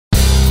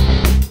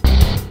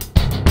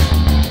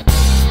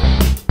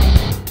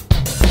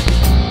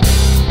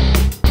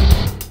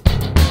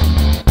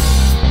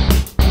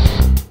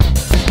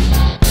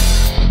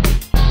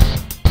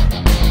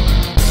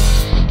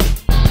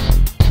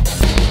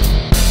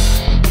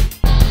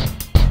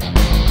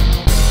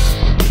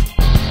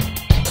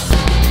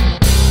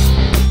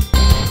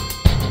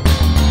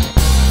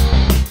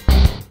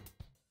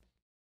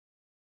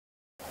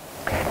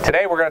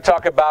we're going to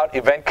talk about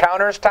event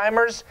counters,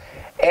 timers,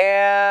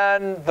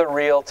 and the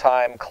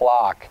real-time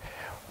clock.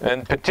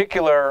 In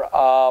particular,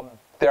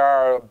 there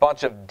are a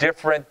bunch of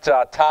different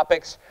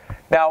topics.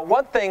 Now,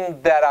 one thing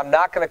that I'm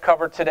not going to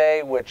cover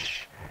today,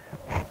 which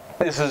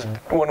this is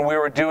when we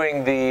were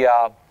doing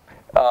the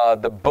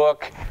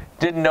book,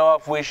 didn't know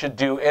if we should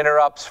do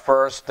interrupts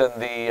first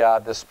and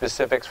the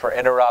specifics for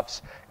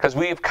interrupts, because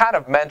we've kind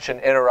of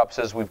mentioned interrupts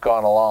as we've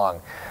gone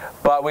along.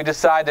 But we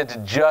decided to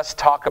just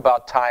talk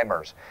about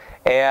timers.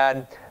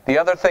 And the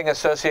other thing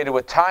associated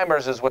with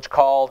timers is what's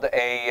called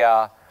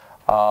all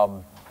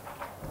of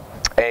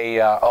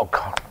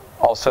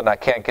a sudden I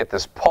can't get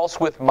this, pulse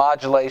width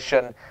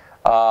modulation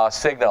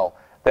signal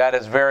that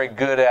is very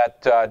good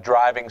at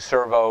driving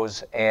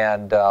servos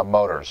and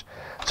motors.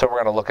 So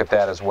we're going to look at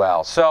that as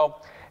well.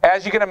 So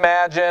as you can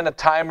imagine, a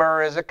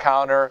timer is a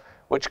counter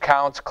which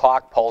counts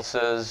clock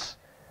pulses,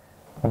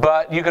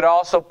 but you could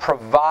also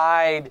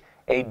provide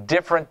a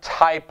different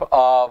type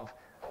of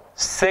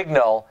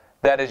signal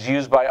that is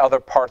used by other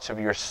parts of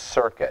your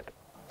circuit.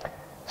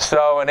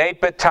 So an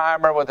 8-bit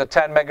timer with a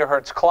 10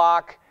 megahertz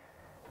clock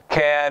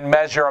can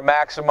measure a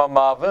maximum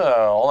of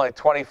only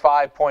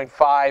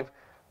 25.5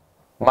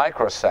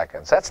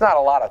 microseconds. That's not a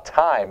lot of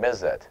time,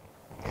 is it?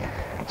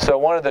 So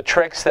one of the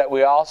tricks that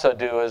we also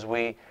do is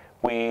we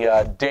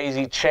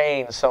daisy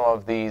chain some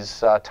of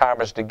these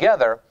timers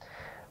together.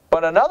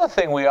 But another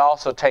thing we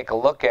also take a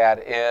look at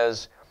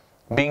is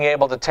being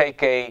able to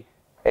take a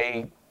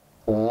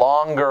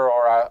longer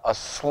or a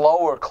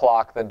slower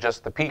clock than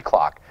just the P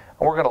clock.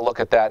 And we're going to look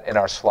at that in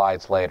our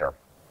slides later.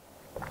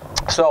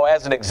 So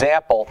as an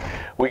example,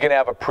 we can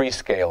have a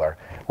prescaler.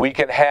 We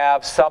can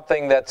have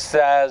something that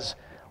says,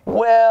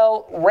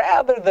 well,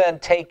 rather than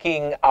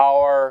taking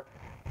our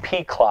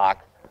P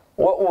clock,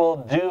 what we'll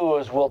do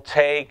is we'll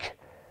take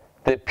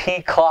the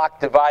P clock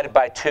divided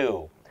by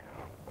 2,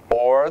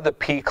 or the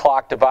P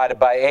clock divided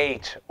by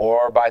 8,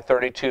 or by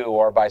 32,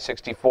 or by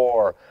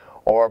 64,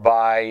 or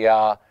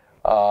by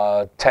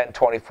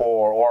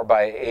 1024, or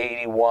by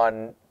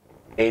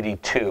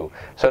 8182.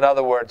 So in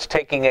other words,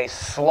 taking a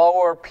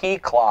slower P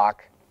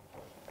clock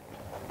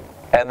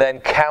and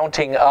then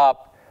counting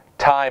up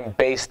time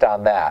based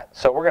on that.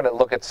 So we're going to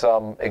look at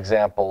some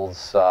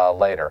examples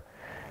later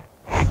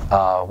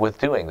with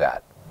doing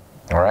that.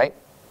 All right?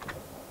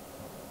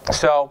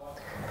 So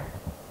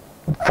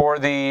for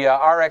the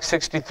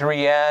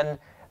RX63N,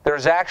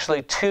 there's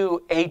actually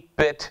two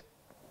 8-bit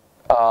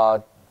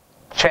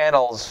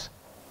channels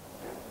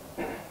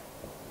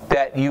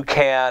that you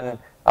can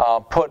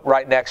put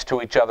right next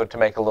to each other to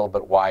make a little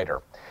bit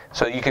wider.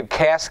 So you can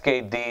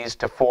cascade these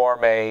to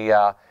form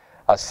a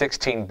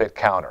 16-bit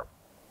counter.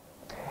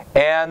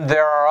 And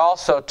there are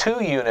also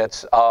 2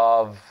 units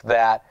of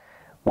that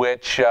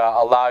which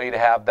allow you to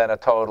have then a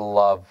total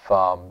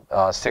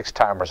of 6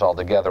 timers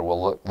altogether.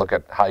 We'll look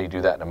at how you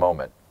do that in a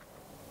moment.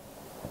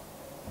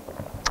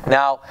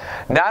 Now,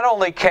 not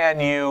only can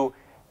you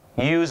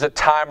use a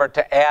timer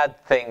to add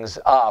things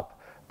up,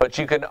 but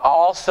you can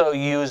also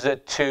use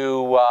it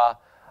to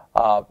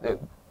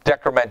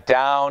decrement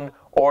down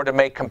or to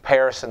make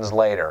comparisons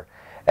later.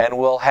 And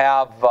we'll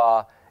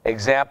have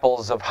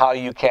examples of how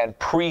you can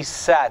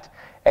preset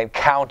and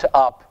count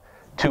up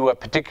to a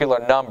particular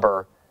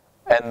number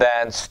and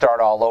then start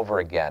all over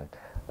again.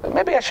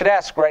 Maybe I should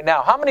ask right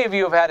now, how many of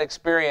you have had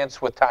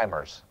experience with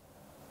timers?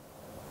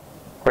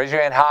 Raise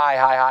your hand high,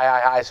 high, high,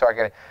 high, high. So I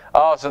can.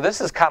 Oh, so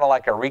this is kind of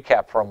like a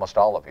recap for almost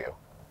all of you.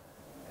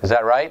 Is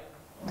that right?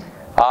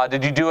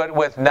 Did you do it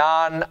with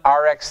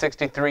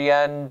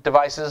non-RX63N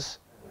devices?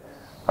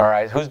 All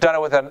right. Who's done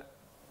it with an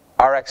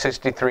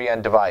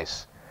RX63N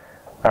device?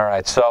 All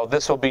right. So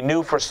this will be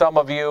new for some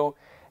of you,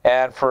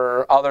 and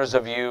for others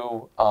of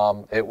you,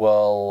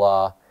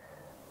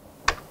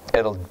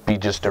 it'll be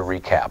just a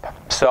recap.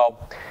 So,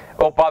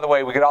 oh, by the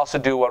way, we could also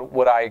do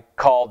what I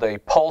called a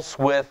pulse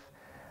width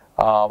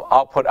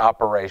output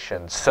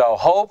operation. So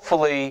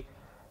hopefully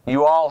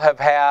you all have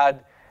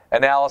had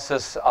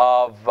analysis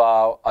of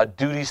a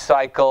duty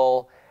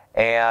cycle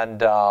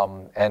and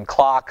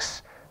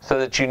clocks so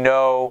that you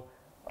know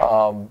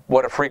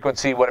what a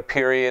frequency, what a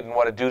period, and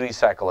what a duty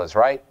cycle is,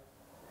 right?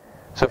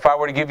 So if I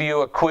were to give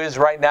you a quiz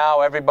right now,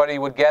 everybody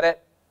would get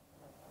it?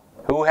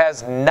 Who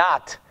has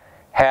not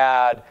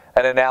had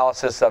an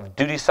analysis of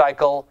duty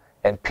cycle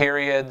and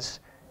periods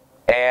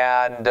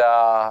and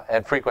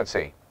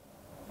frequency?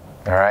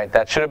 All right,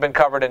 that should have been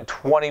covered in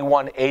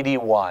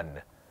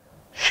 2181.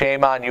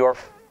 Shame on your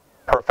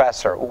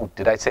professor. Ooh,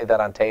 did I say that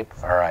on tape?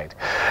 All right.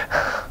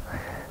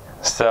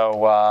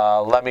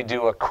 So let me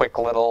do a quick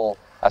little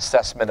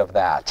assessment of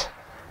that.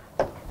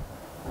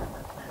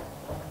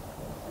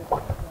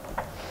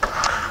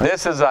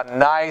 This is a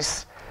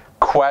nice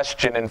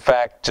question. In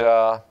fact,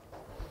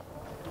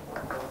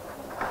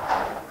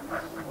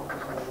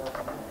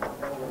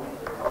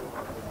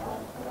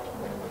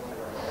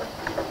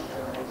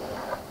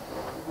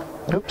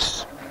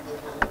 oops.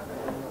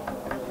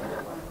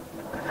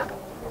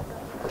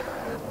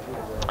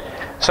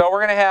 So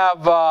we're going to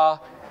have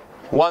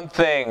one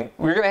thing.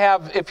 We're going to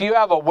have, if you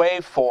have a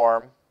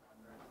waveform,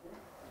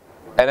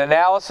 an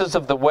analysis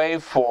of the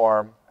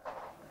waveform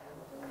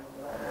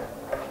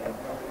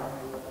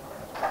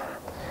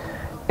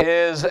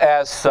is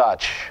as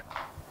such.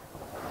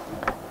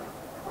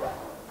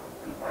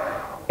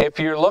 If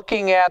you're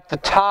looking at the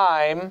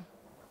time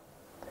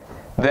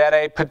that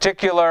a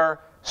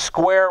particular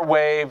square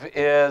wave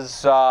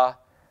is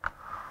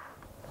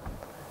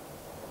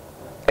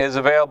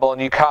available,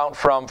 and you count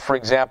from, for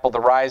example, the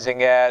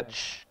rising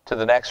edge to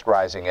the next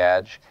rising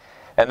edge,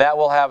 and that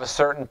will have a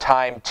certain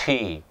time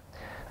t.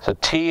 So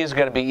t is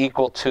going to be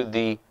equal to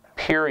the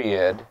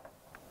period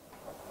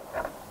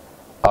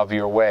of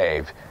your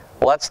wave.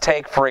 Let's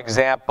take, for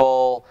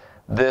example,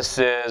 this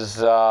is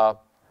 100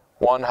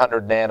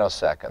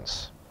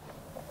 nanoseconds.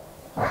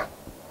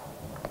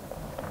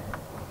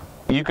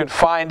 You can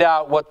find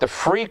out what the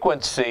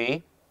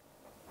frequency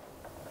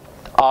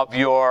of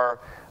your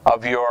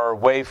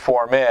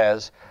waveform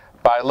is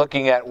by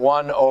looking at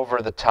 1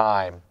 over the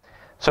time.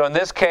 So in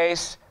this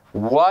case,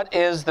 what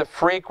is the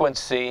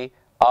frequency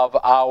of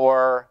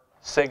our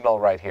signal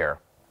right here?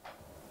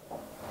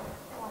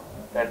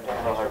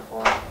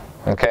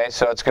 Okay,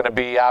 so it's going to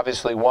be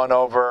obviously 1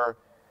 over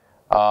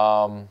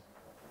 1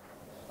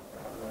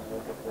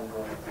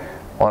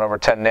 over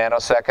 10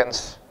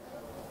 nanoseconds.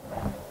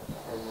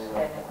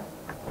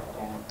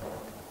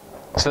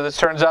 So this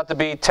turns out to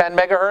be 10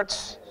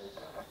 megahertz.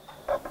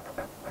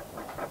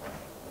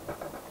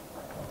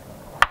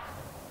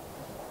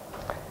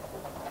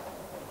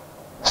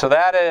 So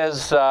that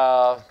is,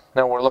 now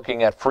we're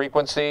looking at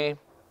frequency.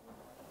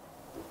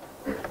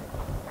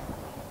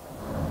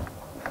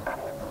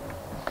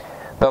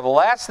 Now the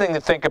last thing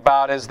to think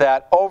about is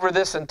that over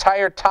this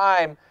entire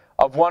time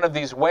of one of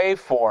these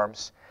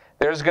waveforms,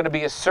 there's going to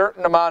be a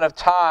certain amount of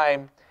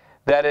time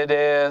that it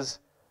is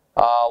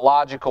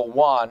logical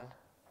 1.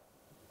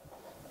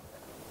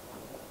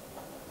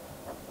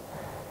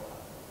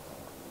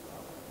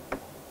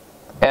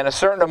 And a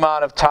certain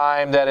amount of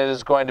time that it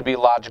is going to be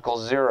logical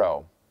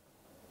 0.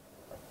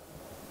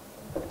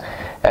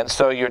 And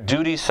so your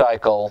duty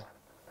cycle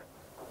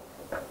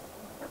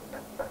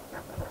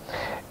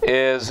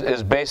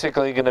is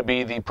basically going to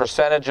be the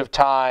percentage of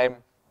time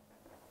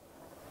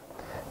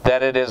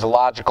that it is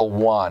logical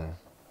 1.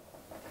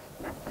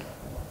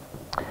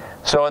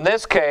 So in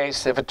this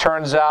case, if it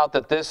turns out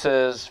that this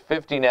is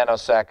 50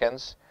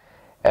 nanoseconds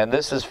and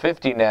this is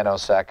 50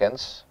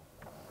 nanoseconds,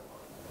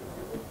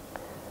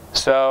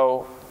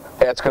 so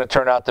it's going to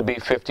turn out to be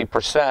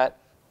 50%,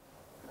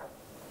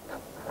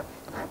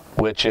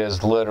 which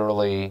is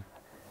literally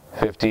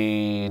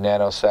 50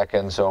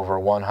 nanoseconds over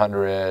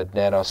 100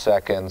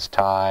 nanoseconds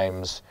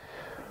times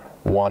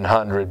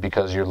 100,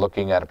 because you're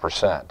looking at a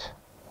percent.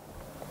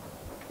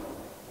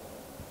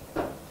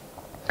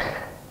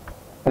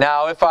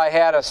 Now, if I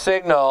had a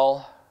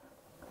signal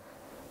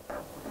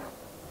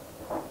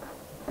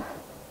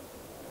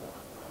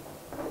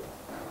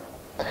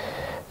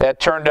that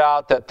turned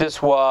out that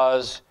this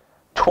was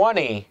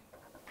 20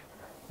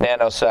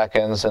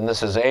 nanoseconds and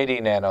this is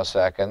 80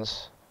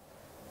 nanoseconds,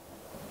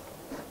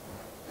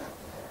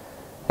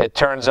 it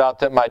turns out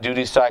that my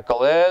duty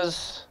cycle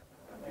is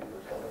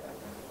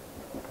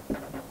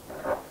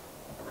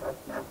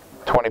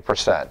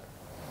 20%.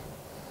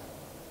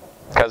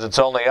 Because it's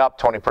only up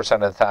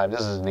 20% of the time.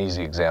 This is an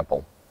easy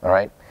example, all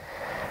right?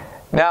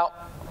 Now,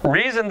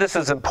 reason this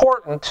is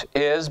important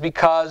is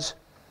because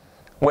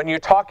when you're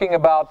talking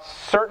about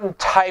certain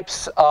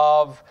types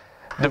of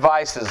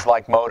devices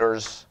like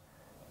motors,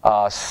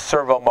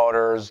 servo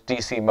motors,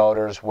 DC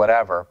motors,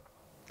 whatever,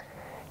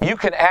 you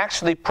can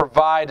actually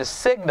provide a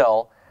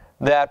signal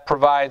that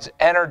provides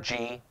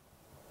energy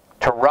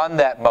to run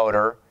that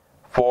motor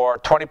for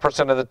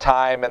 20% of the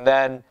time and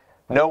then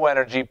no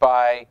energy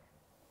by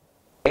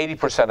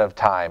 80% of the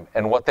time.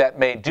 And what that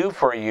may do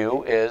for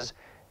you is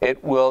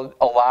it will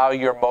allow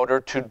your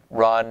motor to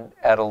run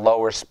at a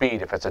lower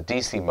speed if it's a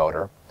DC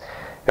motor.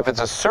 If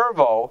it's a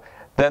servo,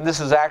 then this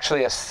is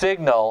actually a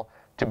signal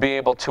to be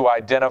able to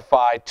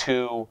identify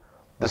to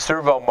the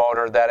servo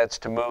motor that it's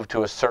to move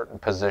to a certain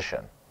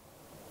position.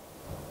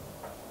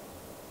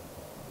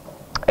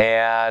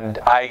 And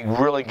I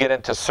really get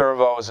into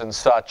servos and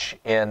such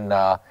in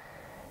my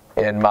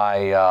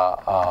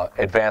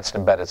advanced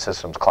embedded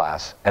systems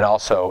class, and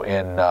also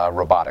in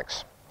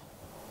robotics.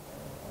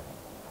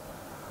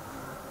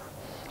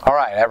 All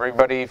right,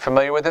 everybody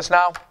familiar with this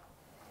now?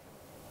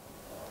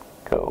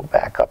 Go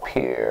back up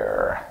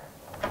here.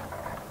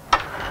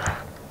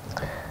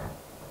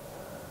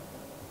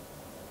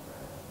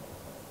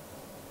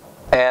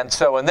 And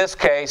so in this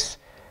case,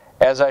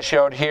 as I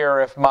showed here,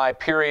 if my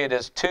period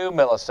is 2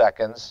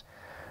 milliseconds,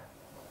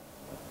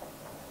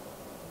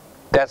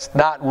 that's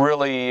not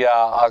really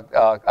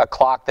a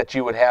clock that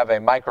you would have a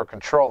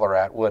microcontroller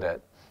at, would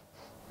it?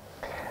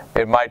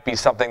 It might be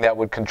something that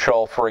would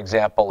control, for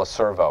example, a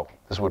servo.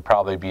 This would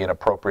probably be an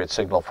appropriate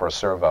signal for a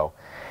servo.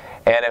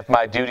 And if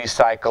my duty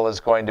cycle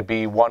is going to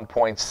be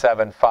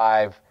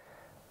 1.75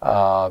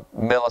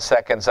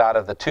 milliseconds out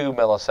of the 2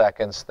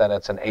 milliseconds, then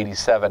it's an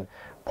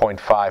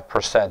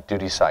 87.5%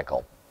 duty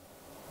cycle.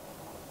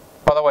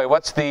 By the way,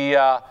 what's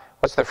the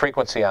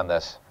frequency on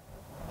this?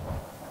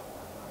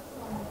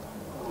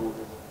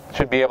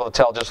 Should be able to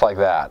tell just like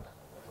that.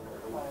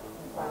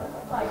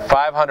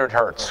 500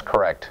 hertz,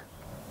 correct.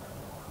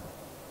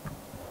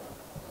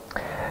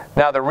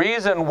 Now the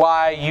reason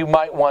why you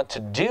might want to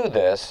do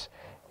this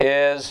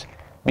is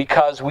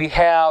because we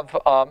have,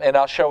 and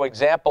I'll show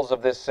examples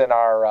of this in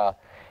our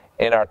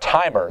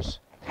timers.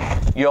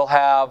 You'll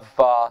have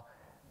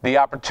the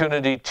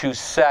opportunity to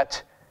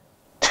set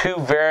two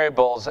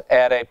variables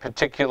at a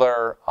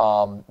particular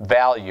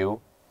value,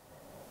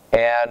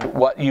 and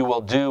what you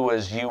will do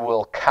is you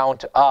will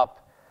count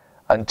up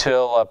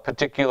until a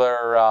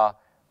particular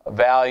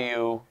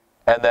value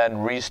and then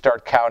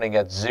restart counting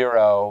at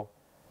 0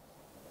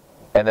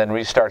 and then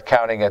restart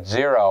counting at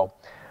 0.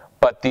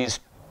 But these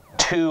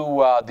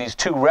two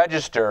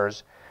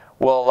registers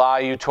will allow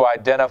you to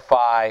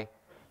identify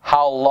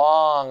how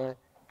long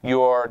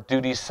your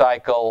duty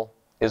cycle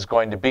is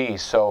going to be.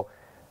 So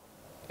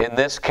in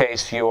this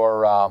case,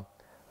 you're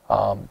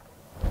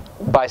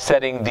by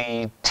setting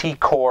the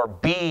T-Core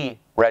B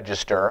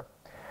register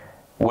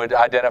would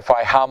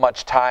identify how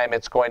much time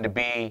it's going to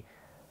be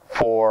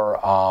for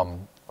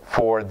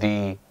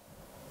the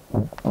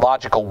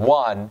logical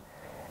 1,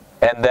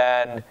 and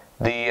then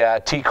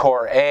the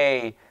T-Core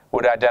A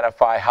would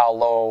identify how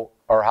low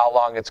or how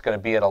long it's going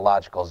to be at a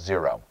logical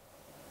 0.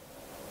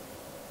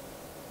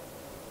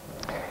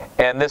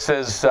 And this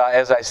is,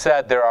 as I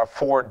said, there are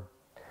 4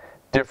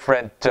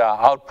 different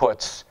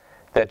outputs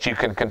that you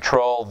can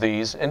control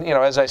these. And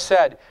as I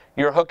said,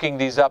 you're hooking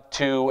these up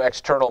to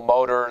external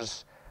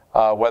motors,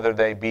 whether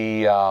they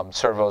be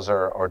servos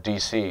or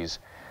DCs.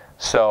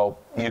 So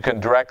you can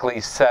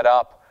directly set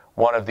up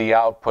one of the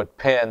output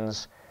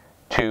pins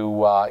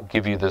to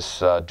give you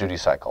this duty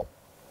cycle.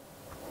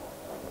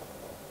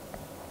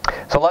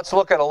 So let's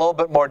look at a little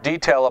bit more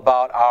detail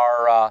about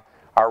our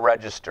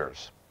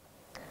registers.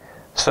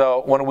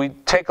 So when we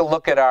take a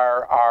look at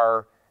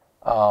our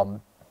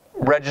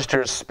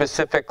registers,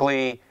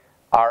 specifically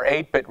our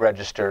 8-bit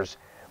registers,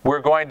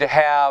 we're going to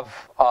have,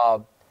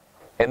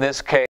 in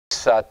this case,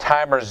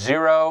 timer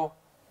 0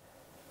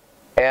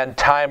 and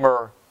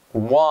timer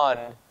 1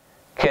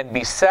 can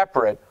be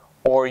separate,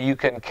 or you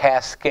can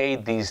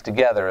cascade these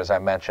together, as I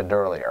mentioned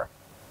earlier.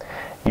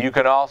 You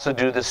can also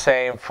do the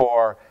same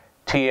for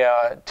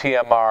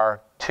TMR2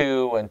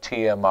 and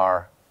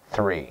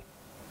TMR3.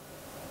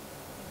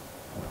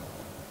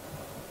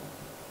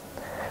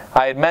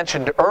 I had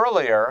mentioned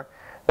earlier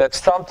that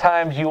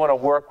sometimes you want to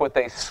work with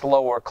a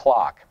slower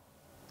clock.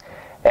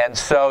 And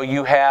so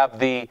you have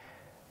the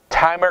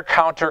timer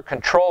counter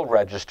control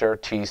register,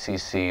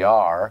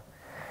 TCCR,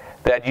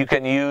 that you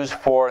can use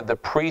for the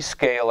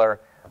prescaler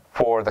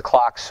for the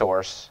clock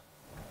source.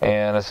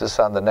 And this is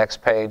on the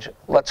next page.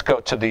 Let's go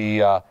to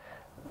the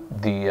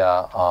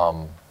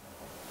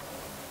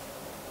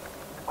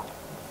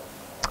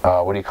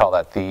what do you call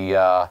that?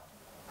 The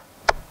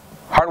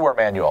hardware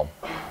manual.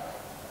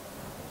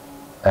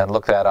 And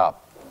look that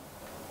up.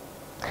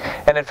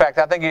 And in fact,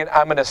 I think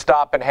I'm going to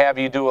stop and have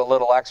you do a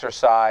little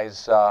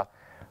exercise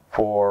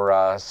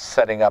for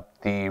setting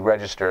up the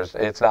registers.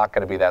 It's not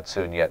going to be that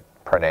soon yet,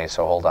 Pranay,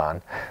 so hold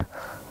on.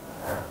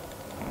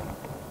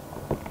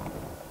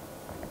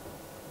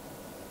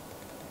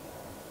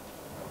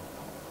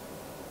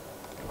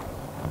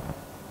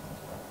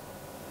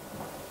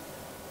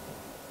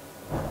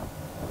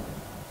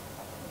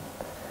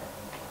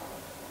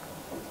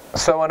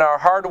 So in our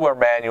hardware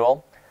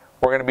manual,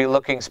 we're going to be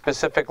looking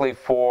specifically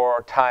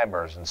for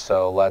timers. And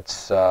so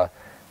let's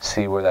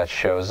see where that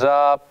shows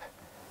up.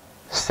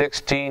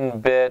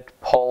 16-bit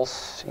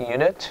pulse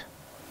unit.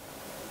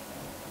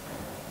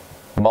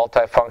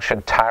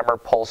 Multifunction timer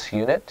pulse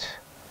unit.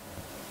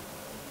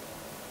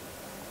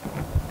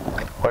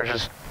 Where's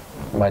just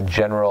my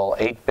general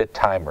 8-bit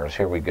timers?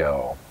 Here we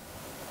go.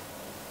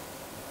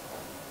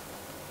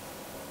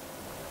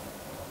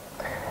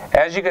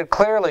 As you can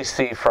clearly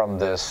see from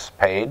this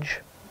page,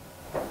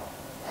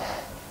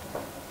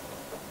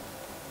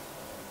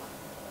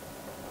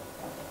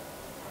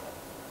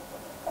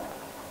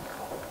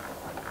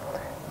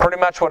 pretty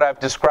much what I've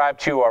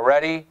described to you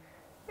already.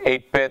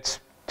 8 bits,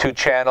 2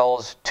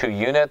 channels, 2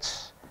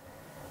 units.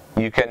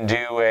 You can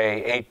do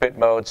a 8-bit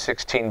mode,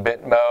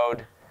 16-bit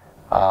mode.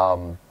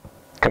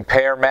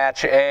 Compare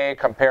match A,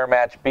 compare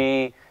match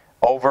B,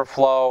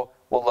 overflow.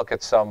 We'll look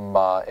at some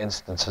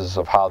instances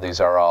of how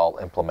these are all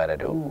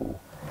implemented. Ooh,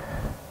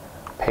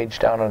 page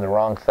down on the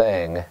wrong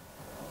thing.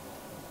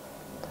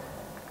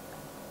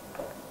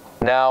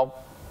 Now,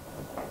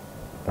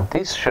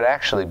 these should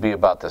actually be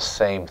about the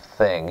same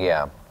thing,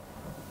 yeah.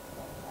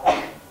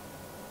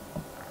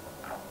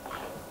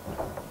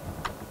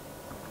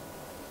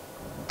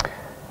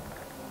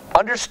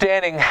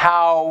 Understanding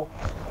how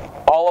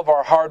all of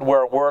our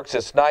hardware works,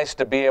 it's nice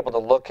to be able to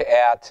look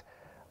at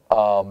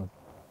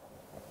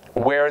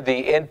where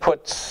the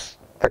inputs,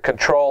 the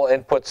control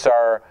inputs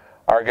are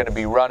going to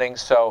be running.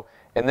 So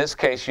in this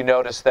case, you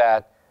notice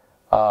that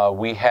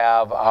we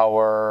have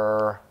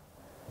our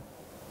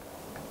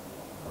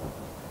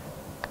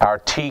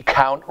T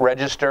count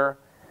register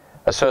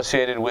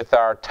associated with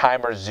our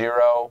timer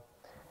 0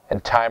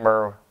 and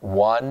timer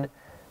 1.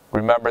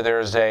 remember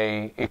there's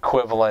a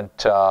equivalent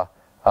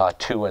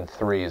 2 and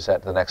 3. Is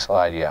that the next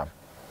slide? Yeah.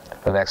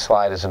 The next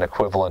slide is an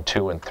equivalent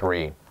 2 and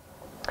 3.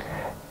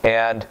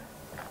 And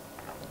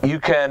you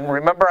can,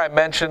 remember I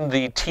mentioned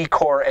the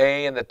T-core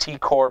A and the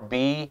T-core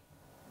B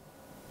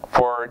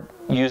for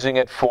using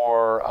it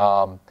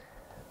for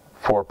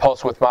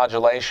pulse width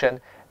modulation.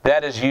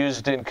 That is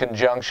used in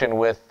conjunction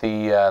with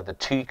the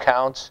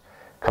T-counts,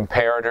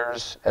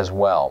 comparators as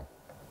well.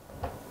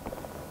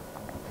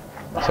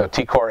 So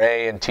T-core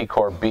A and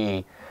T-core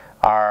B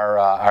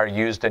are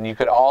used, and you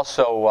could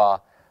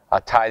also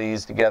tie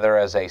these together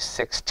as a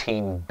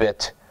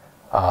 16-bit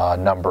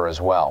number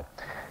as well.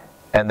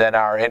 And then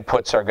our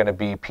inputs are going to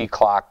be P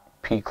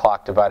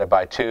clock divided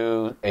by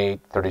 2, 8,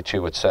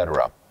 32,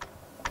 etc.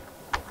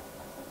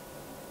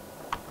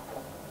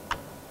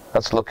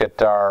 Let's look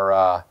at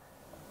our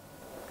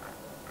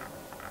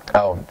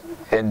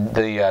in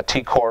the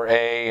T-core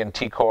A and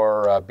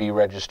T-core B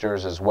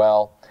registers as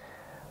well.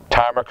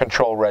 Timer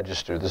control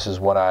register. This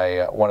is what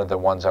one of the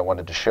ones I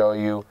wanted to show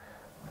you.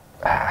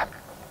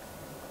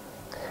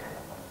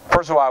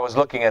 First of all, I was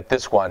looking at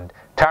this one.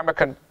 Timer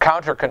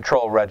counter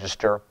control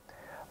register.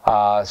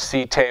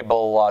 See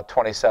table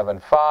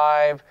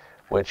 27.5,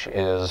 which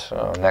is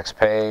next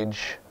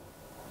page,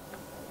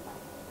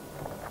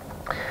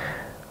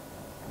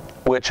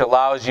 which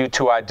allows you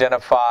to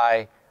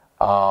identify,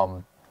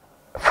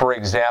 for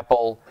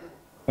example,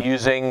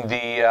 using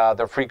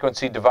the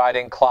frequency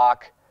dividing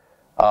clock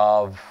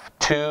of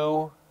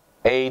 2,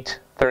 8,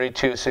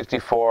 32,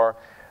 64,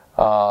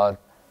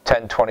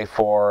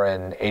 1024,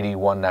 and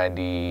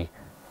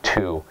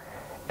 8192.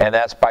 And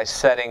that's by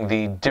setting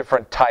the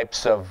different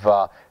types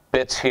of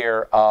bits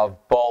here of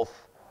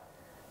both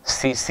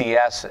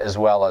CCS as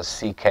well as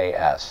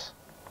CKS.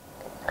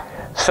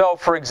 So,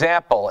 for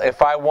example,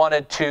 if I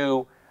wanted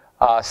to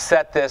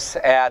set this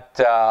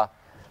at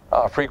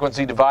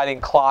frequency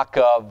dividing clock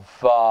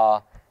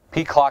of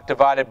P clock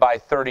divided by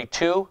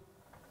 32,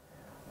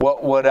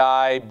 what would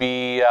I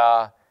be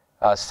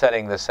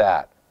setting this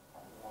at?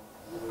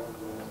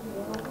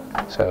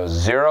 So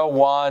 0,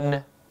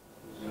 1,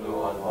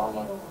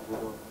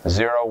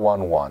 0,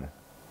 1, 1.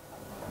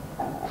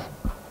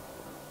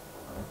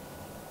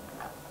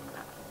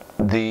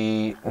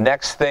 The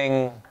next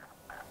thing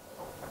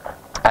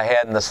I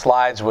had in the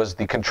slides was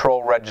the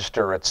control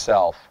register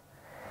itself.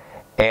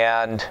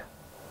 And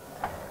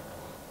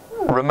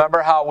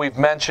remember how we've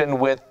mentioned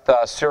with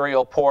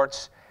serial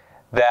ports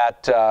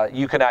that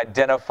you can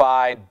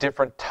identify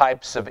different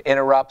types of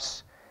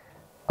interrupts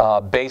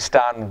based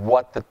on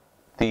what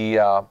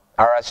the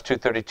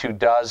RS-232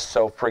 does.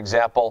 So, for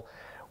example,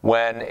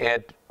 when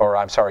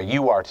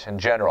UART in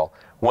general,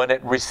 when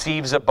it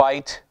receives a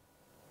byte,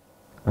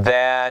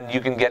 then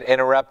you can get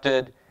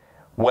interrupted.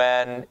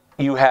 When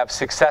you have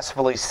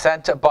successfully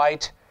sent a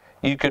byte,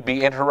 you could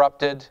be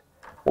interrupted.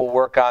 We'll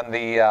work on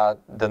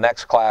the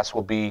next class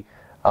will be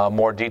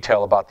more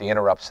detail about the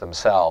interrupts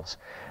themselves.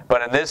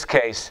 But in this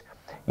case,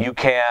 you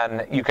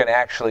can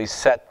actually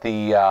set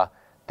the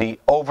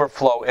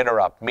overflow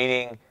interrupt,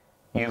 meaning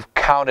you've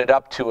counted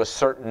up to a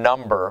certain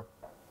number,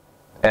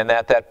 and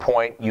at that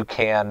point you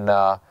can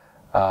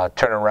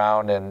turn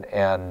around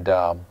and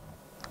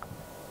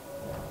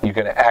you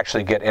can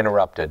actually get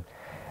interrupted.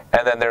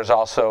 And then there's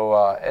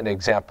also an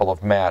example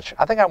of match.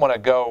 I think I want to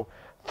go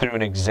through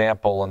an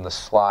example in the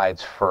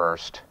slides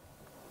first.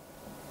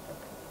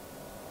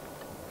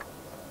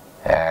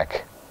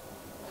 Heck.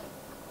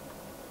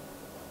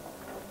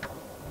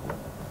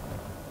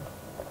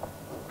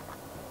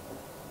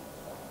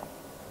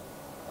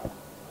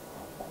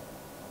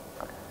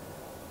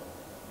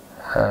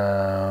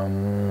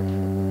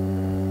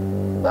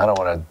 I don't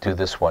want to do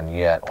this one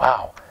yet.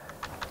 Wow.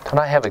 Don't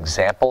I have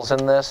examples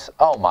in this?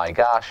 Oh my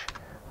gosh.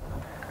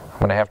 I'm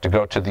going to have to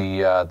go to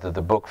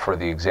the book for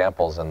the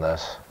examples in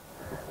this.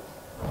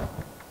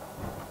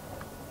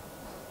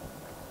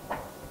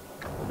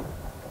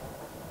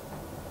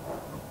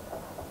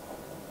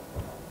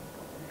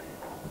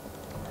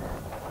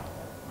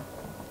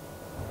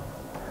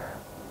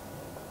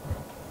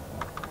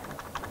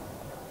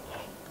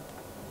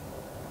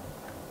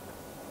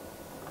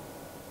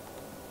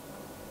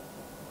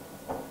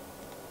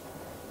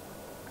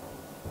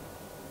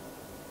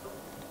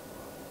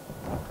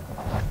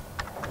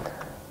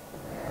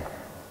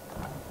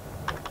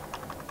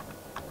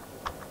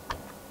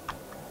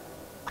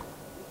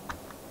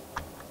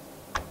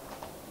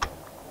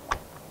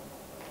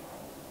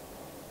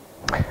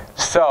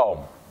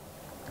 So,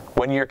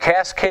 when you're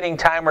cascading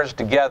timers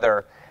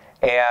together,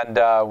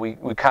 and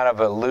we kind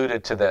of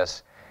alluded to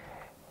this,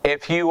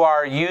 if you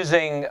are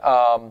using the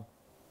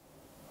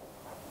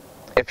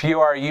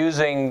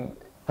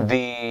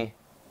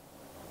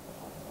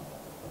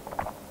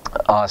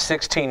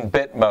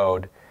 16-bit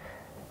mode,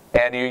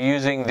 and you're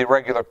using the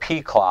regular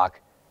P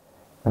clock,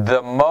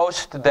 the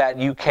most that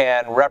you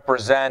can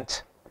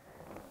represent,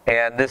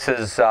 and this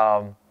is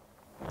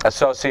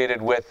associated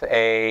with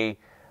a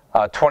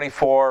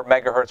 24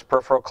 megahertz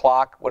peripheral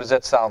clock. What does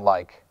that sound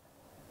like?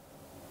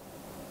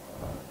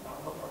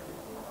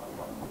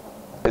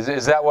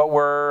 Is that what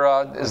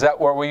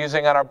we're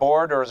using on our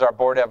board, or does our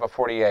board have a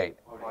 48?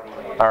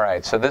 48. All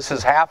right, so this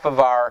is half of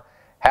our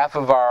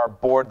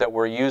board that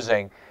we're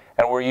using,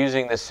 and we're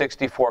using the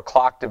 64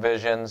 clock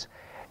divisions.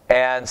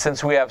 And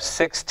since we have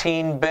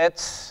 16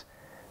 bits,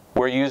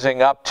 we're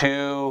using up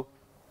to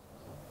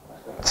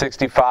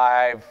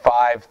 65,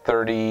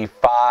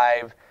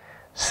 535.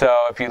 So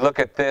if you look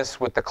at this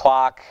with the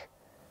clock,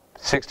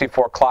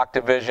 64 clock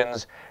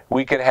divisions,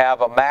 we could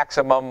have a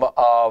maximum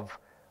of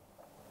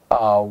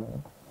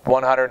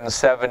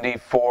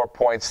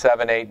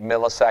 174.78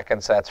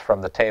 milliseconds. That's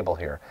from the table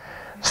here.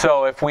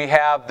 So if we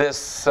have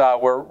this,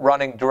 we're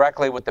running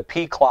directly with the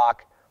P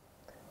clock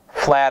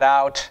flat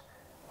out,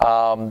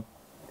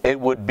 it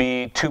would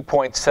be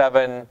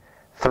 2.73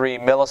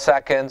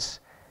 milliseconds.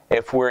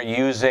 If we're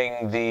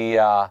using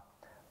the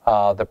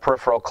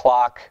peripheral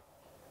clock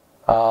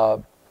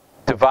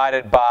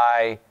divided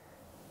by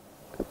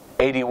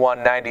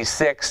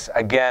 8196,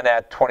 again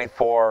at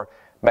 24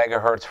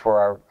 megahertz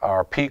for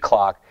our P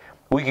clock,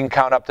 we can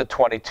count up to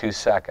 22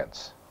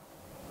 seconds.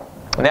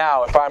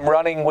 Now, if I'm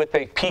running with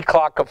a P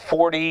clock of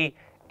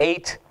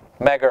 48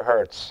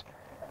 megahertz,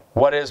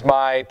 what is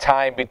my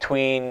time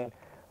between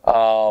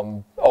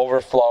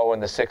overflow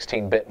and the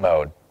 16-bit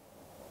mode?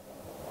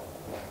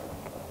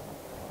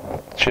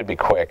 It should be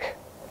quick.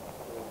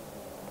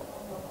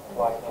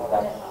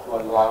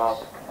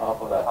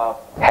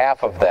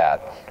 Half of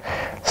that.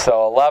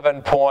 So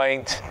 11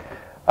 point,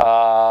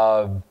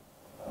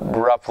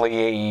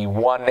 roughly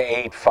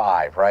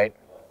 185, right?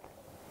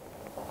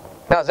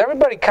 Now, is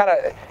everybody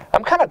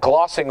I'm kind of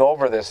glossing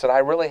over this, and I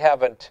really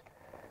haven't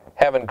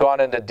gone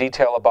into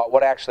detail about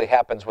what actually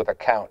happens with a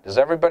count. Is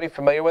everybody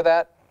familiar with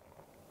that?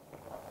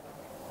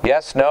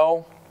 Yes?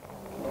 No?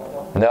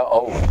 No?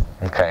 Oh,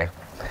 okay.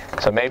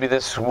 So maybe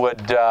this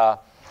would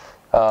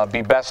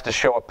be best to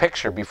show a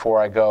picture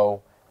before I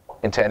go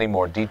into any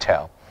more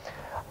detail.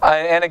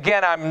 And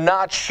again, I'm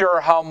not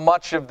sure how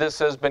much of this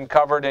has been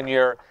covered in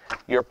your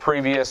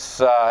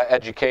previous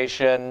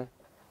education.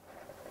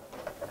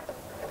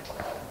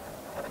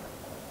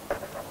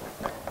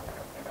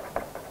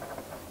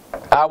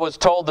 I was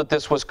told that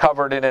this was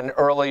covered in an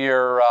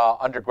earlier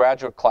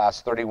undergraduate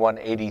class,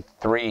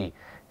 3183.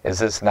 Has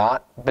this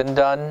not been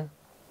done?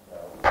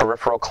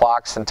 Peripheral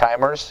clocks and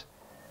timers?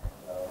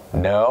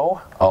 No?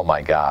 Oh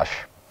my gosh.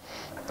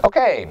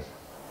 Okay.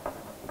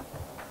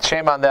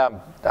 Shame on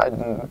them.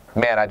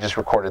 Man, I just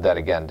recorded that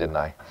again, didn't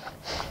I?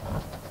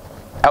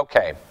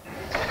 Okay.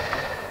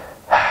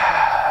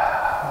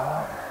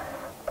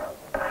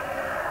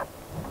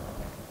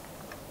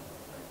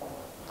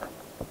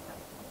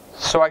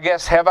 So I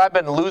guess, have I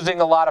been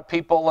losing a lot of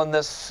people in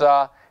this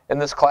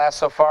class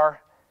so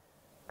far?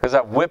 Because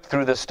I've whipped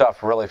through this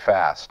stuff really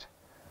fast.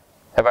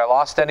 Have I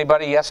lost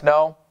anybody? Yes,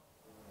 no?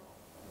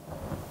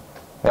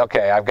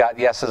 Okay, I've got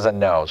yeses and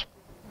nos.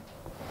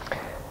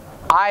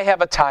 I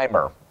have a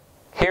timer.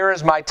 Here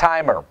is my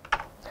timer.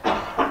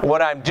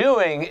 What I'm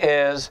doing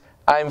is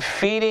I'm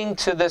feeding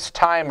to this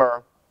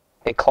timer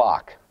a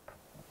clock.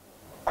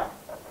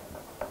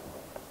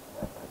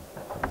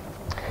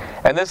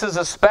 And this is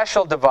a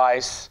special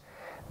device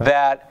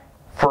that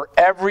for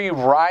every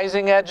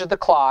rising edge of the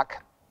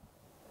clock,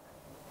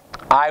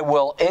 I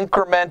will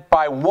increment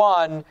by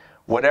 1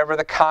 whatever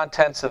the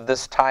contents of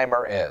this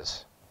timer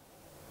is.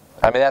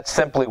 I mean, that's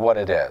simply what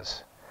it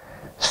is.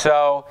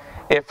 So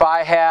if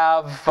I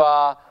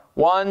have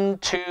 1,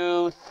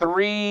 2,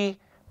 3,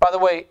 by the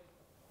way,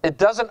 it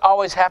doesn't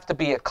always have to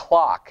be a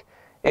clock.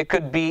 It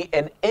could be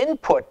an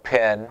input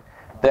pin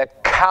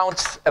that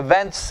counts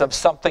events of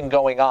something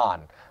going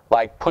on,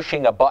 like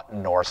pushing a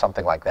button or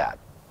something like that.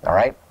 All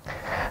right?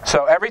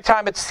 So every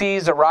time it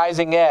sees a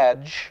rising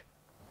edge,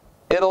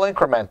 it'll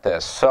increment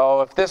this. So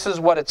if this is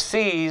what it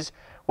sees,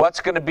 what's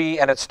going to be,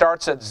 and it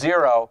starts at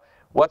 0,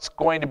 what's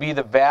going to be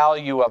the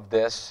value of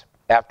this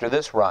after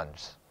this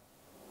runs?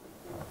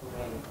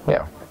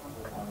 Yeah.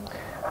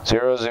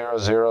 0, 0,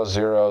 0,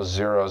 0,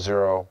 0,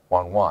 0,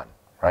 1, 1,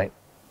 right?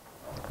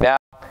 Now,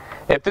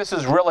 if this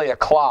is really a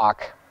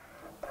clock,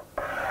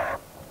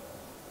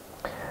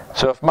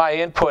 so if my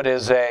input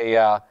is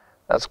a,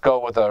 let's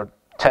go with a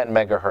 10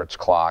 megahertz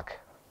clock.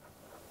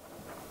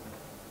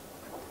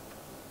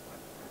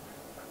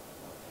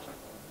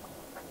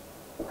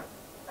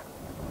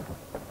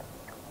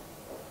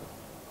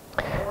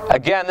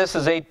 Again, this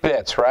is 8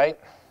 bits, right?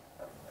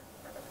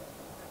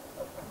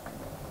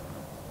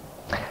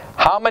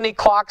 How many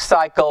clock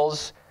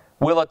cycles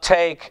will it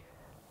take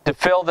to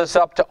fill this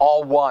up to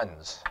all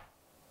 1s?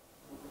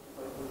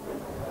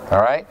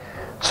 All right?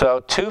 So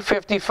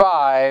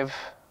 255,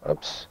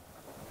 oops,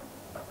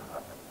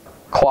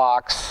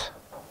 clocks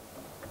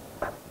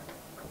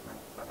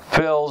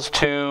fills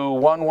to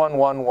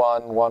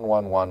 1111,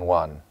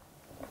 1111.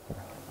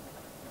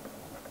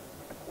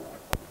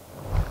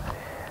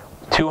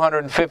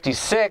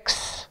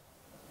 256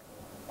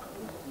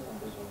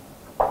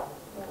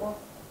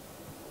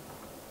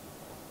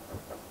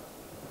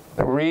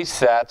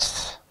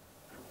 resets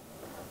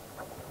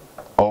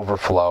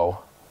overflow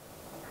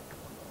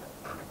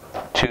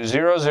to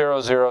 0,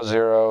 0, 0,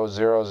 0,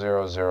 0,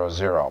 0, 0,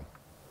 0.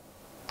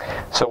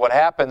 So what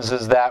happens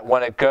is that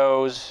when it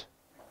goes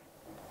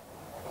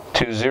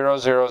to 0,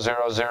 0,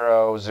 0,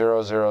 0,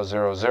 0, 0,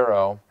 0,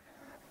 0,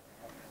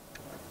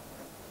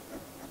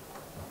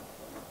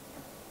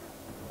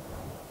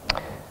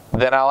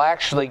 then I'll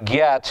actually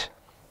get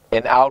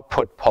an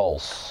output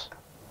pulse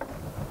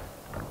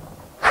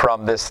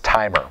from this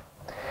timer.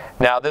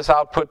 Now this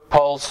output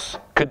pulse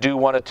could do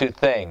one of two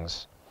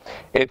things.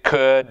 It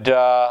could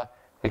do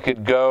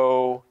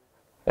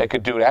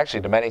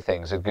actually to many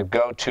things. It could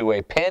go to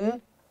a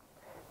pin,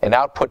 an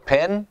output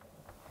pin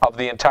of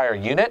the entire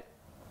unit.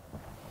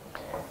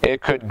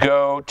 It could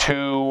go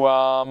to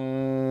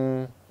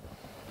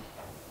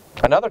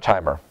another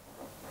timer.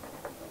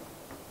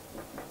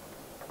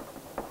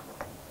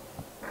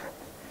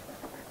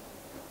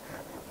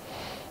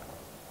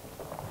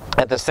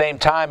 At the same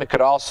time, it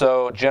could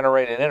also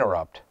generate an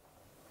interrupt.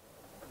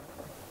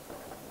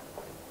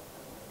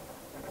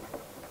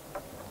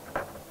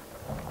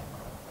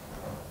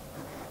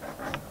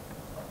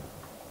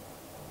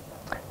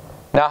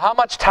 Now, how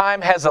much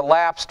time has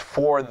elapsed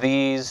for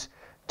these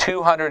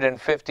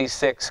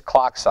 256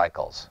 clock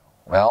cycles?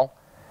 Well,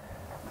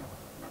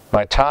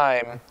 my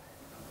time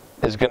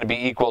is going to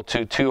be equal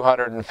to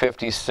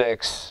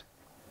 256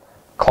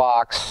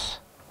 clocks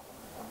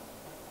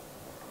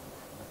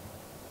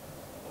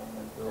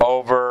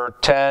over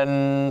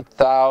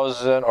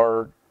 10,000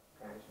 or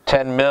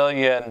 10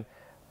 million.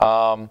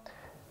 And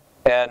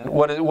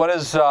what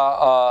is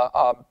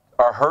our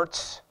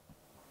hertz?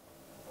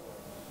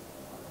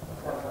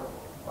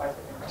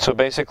 So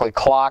basically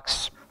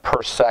clocks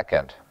per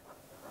second.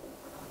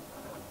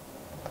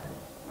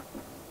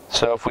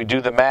 So if we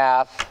do the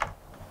math,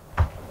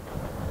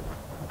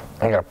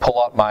 I'm going to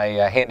pull out my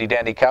handy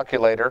dandy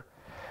calculator,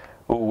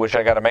 which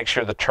I got to make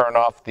sure to turn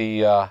off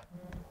the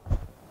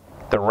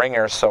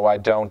ringer so I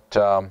don't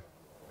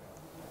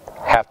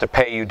have to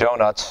pay you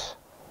donuts.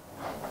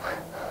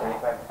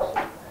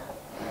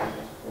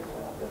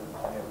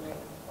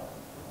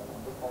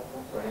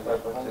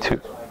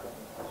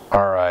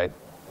 All right.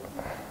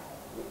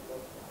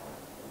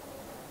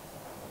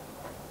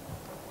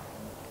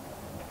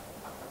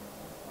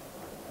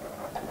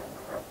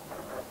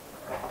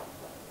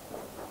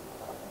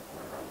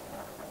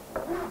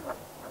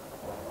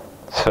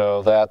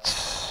 So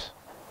that's,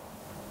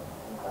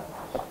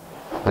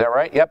 is that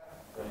right? Yep.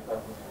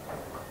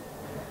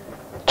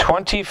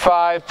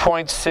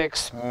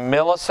 25.6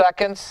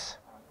 milliseconds.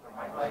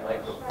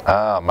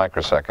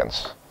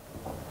 Microseconds.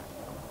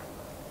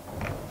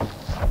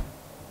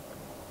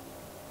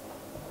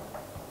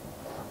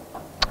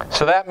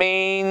 So that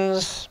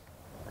means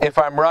if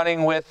I'm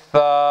running with 10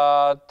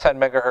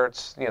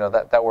 megahertz, you know,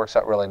 that works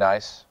out really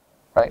nice,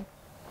 right?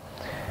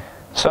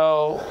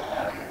 So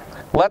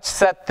let's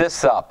set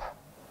this up.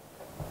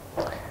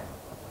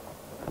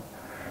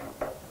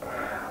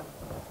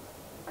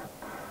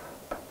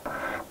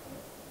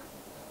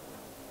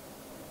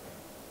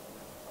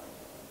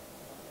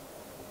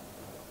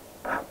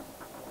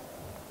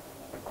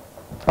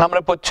 I'm going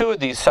to put two of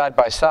these side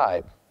by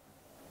side.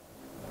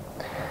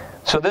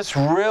 So this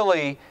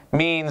really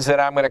means that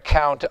I'm going to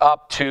count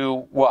up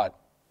to what?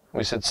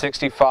 We said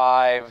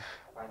 65,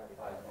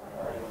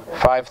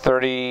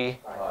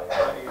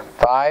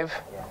 535,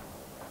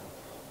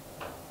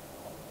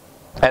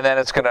 and then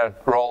it's going to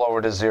roll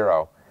over to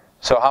 0.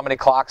 So how many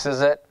clocks is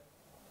it?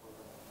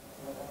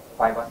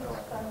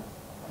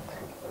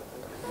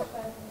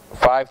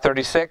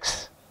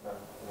 536?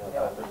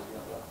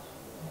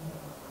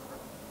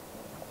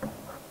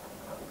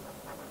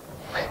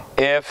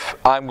 If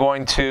I'm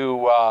going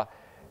to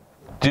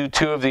do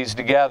two of these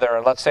together,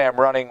 and let's say I'm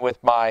running with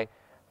my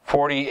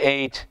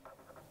 48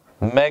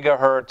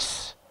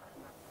 megahertz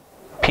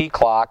P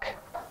clock,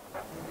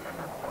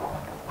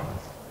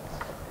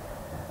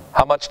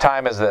 how much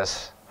time is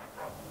this?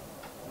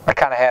 I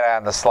kind of had it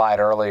on the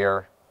slide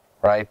earlier,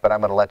 right? But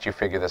I'm going to let you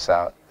figure this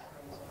out.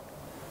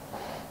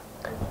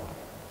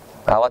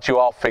 I'll let you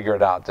all figure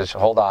it out. Just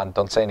hold on,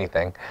 don't say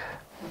anything.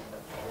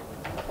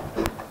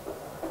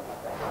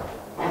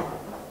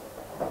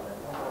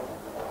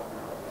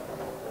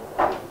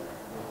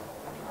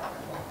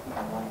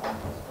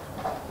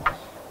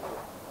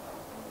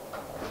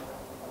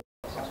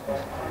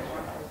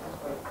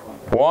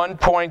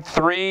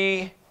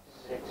 .35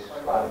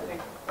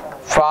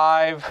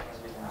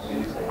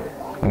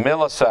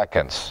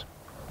 milliseconds.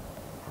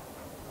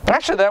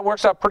 Actually, that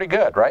works out pretty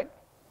good, right?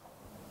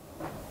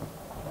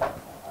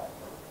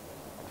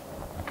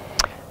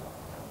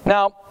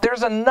 Now,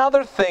 there's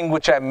another thing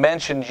which I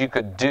mentioned you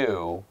could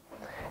do,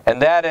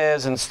 and that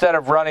is instead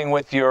of running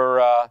with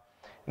your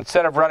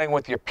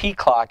P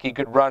clock, you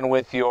could run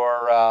with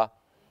your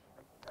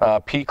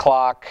P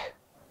clock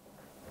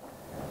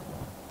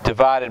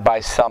divided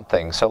by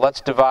something. So let's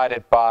divide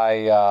it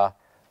by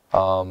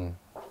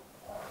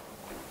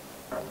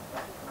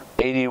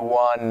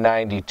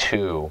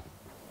 8192.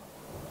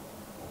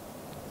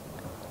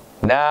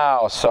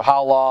 Now, so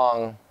how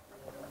long?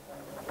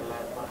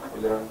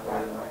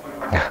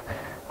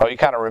 Oh, you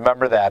kind of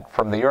remember that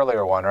from the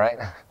earlier one, right?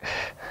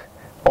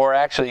 Or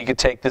actually, you could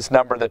take this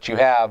number that you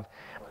have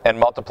and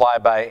multiply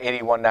by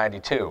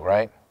 8192,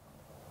 right?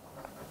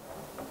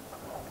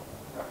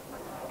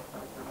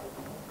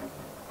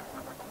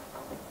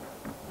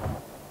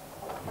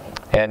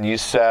 And you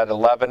said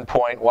 11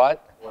 point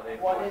what?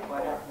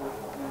 184.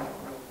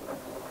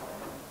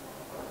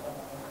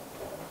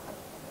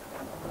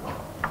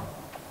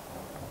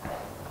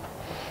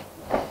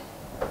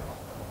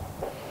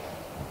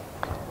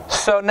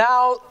 So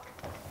now,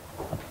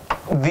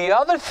 the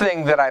other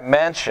thing that I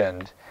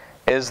mentioned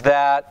is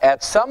that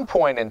at some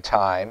point in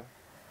time,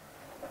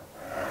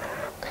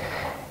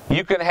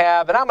 you can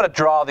have, and I'm going to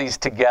draw these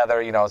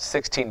together,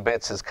 16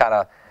 bits is kind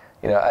of,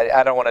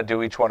 I don't want to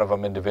do each one of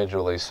them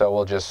individually, so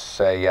we'll just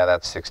say, yeah,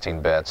 that's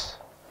 16 bits.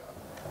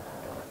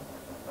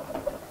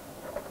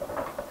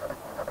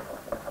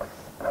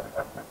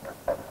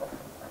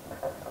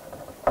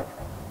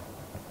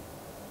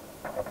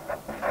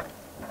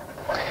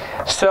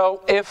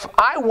 So if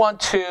I want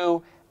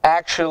to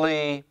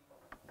actually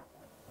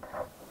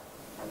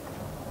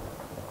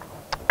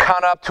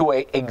count up to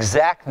an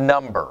exact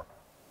number,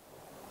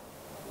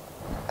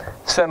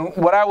 so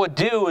what I would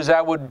do is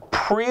I would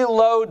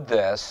preload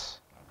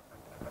this.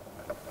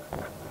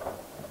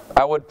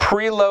 I would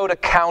preload a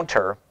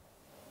counter,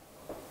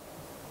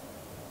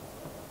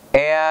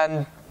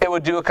 and it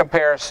would do a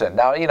comparison.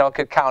 Now, it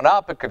could count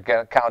up, it could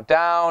count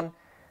down,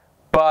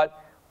 but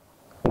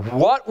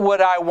what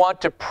would I want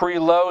to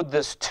preload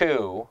this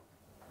to?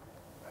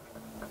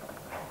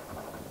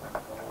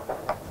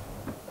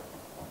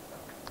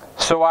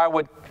 So I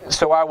would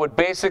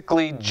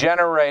basically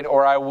generate,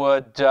 or I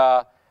would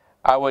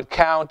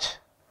count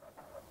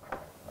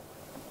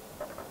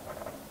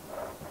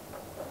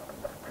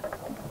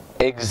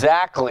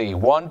exactly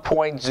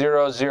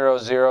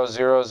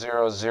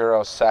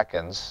 1.000000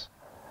 seconds.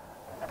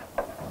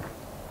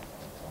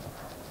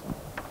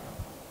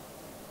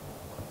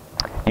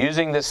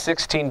 Using this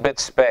 16-bit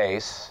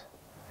space.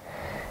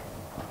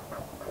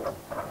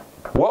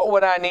 What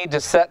would I need to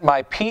set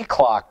my P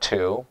clock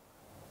to,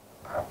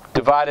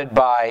 divided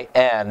by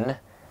n,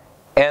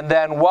 and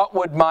then what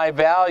would my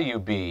value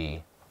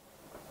be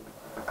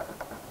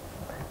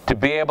to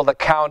be able to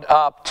count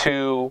up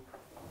to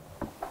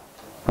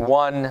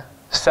 1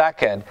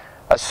 second,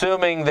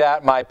 assuming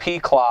that my P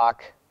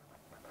clock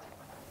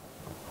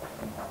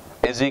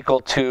is equal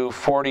to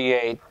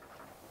 48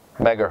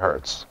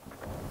 megahertz.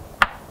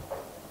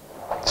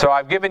 So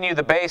I've given you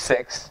the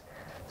basics.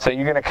 So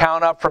you're going to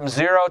count up from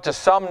 0 to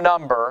some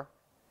number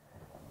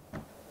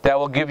that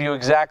will give you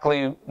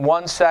exactly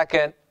 1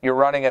 second. You're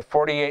running at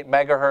 48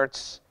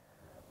 megahertz.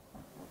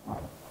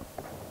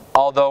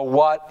 Although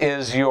what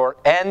is your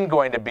n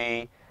going to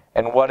be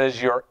and what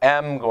is your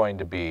m going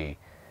to be?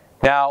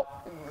 Now,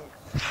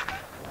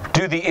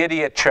 do the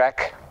idiot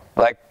trick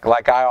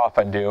like I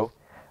often do.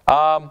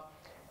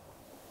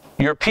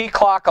 Your P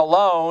clock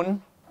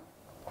alone,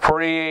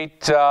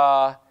 48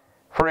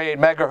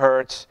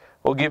 megahertz,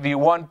 will give you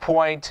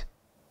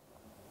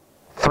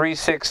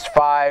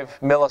 1.365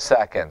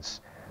 milliseconds.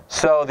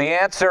 So the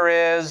answer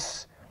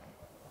is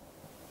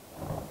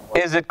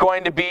it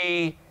going to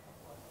be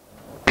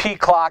P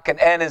clock and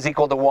n is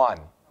equal to 1?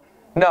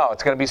 No,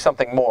 it's going to be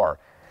something more.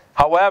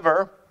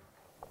 However,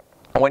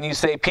 when you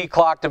say P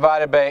clock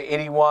divided by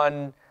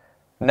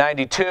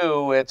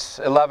 8192, it's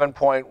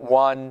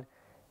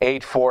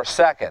 11.184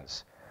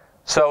 seconds.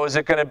 So is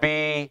it going to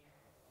be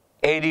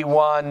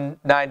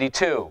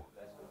 8192?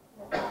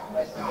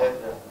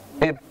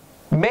 It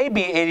may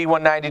be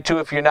 8192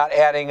 if you're not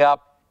adding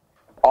up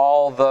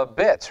all the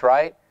bits,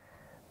 right?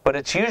 But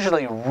it's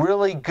usually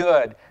really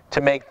good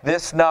to make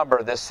this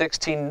number, this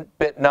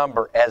 16-bit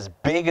number, as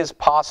big as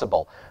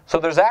possible. So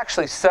there's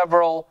actually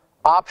several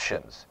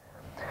options.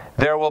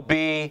 There will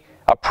be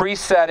a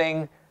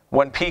presetting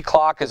when P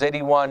clock is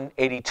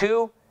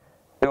 8182.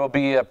 There will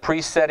be a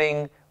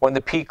presetting when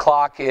the P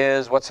clock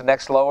is, what's the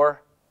next lower?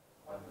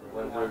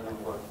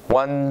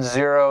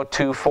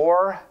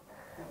 1024.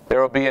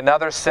 There will be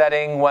another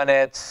setting when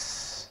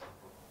it's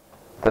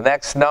the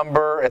next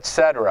number,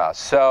 etc.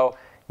 So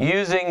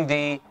using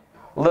the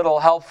little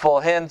helpful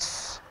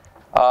hints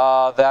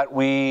that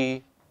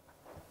we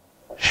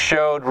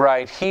showed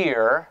right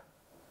here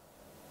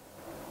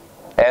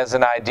as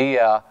an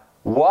idea,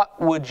 what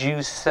would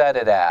you set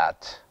it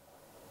at?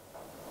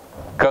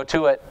 Go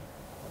to it.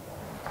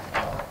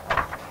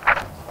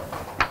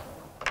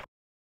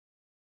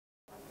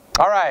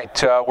 All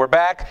right, we're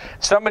back.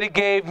 Somebody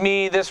gave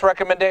me this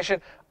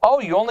recommendation. Oh,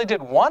 you only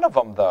did one of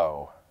them,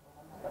 though.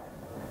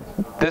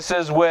 This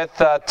is with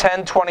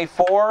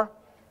 1024.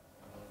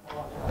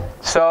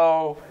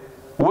 So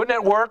wouldn't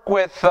it work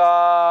with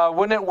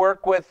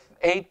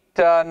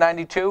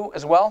 892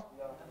 as well?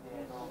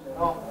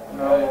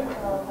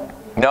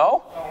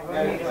 No?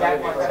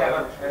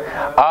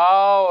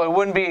 Oh, it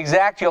wouldn't be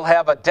exact. You'll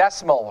have a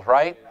decimal,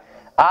 right?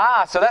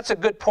 Ah, so that's a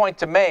good point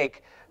to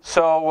make.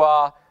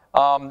 So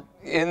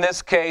in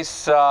this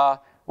case,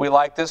 we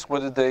like this.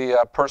 What did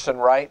the person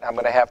write? I'm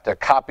going to have to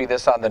copy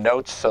this on the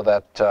notes so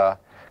that,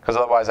 because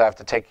otherwise I have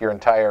to take your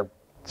entire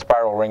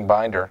spiral ring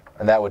binder,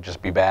 and that would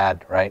just be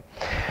bad, right?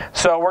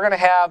 So we're going to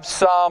have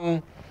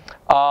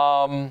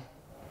well,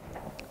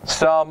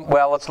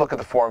 let's look at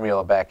the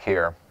formula back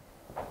here.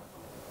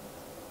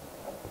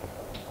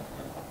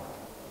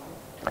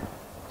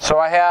 So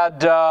I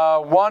had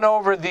 1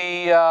 over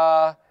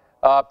the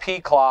P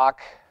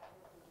clock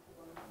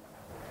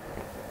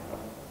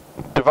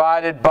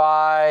divided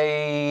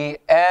by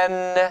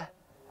N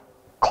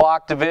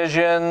clock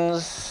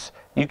divisions.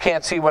 You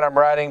can't see what I'm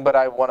writing, but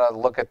I want to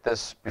look at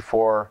this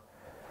before.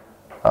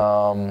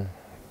 Over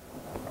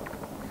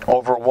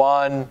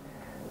 1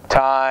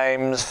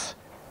 times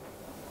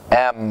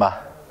M.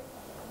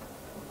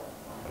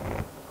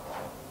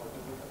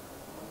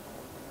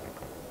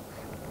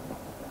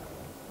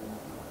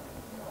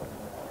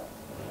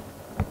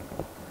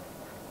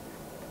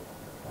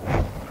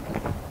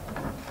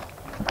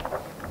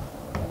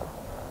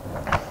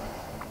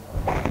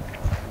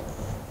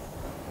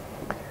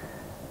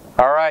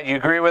 All right, you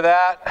agree with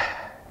that?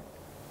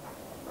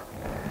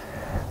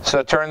 So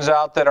it turns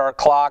out that our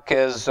clock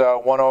is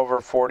 1 over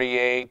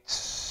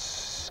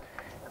 48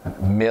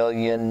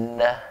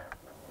 million.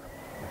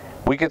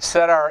 We could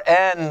set our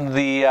N,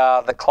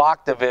 the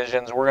clock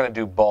divisions. We're going to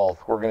do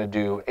both. We're going to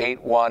do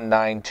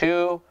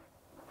 8192.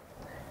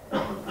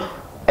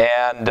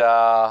 And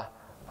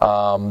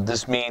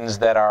this means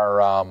that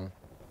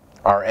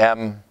our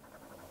M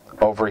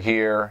over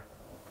here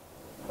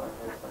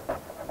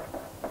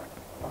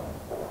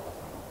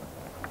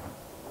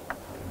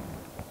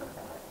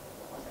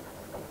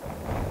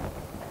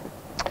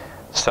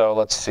so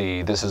let's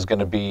see, this is going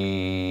to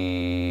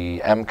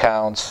be M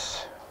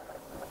counts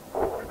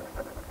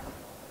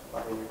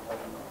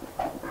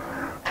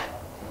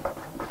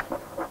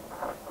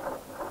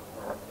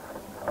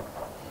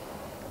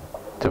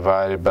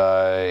divided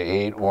by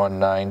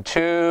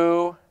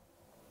 8192,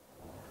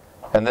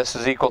 and this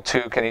is equal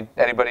to,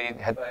 anybody?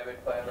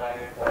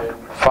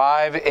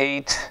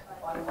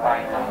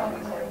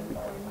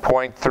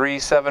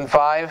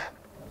 58.375.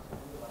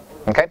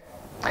 Okay.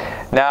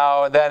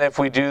 Now then, if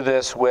we do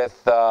this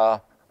with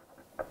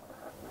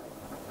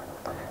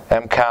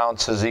M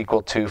counts is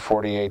equal to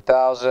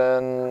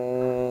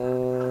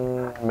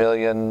 48,000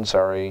 million,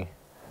 divided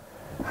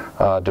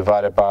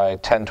by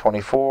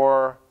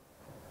 1024.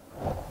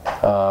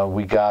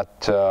 We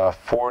got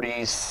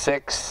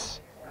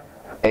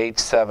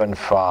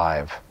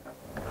 46,875.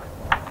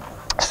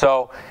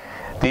 So,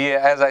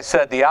 as I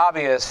said, the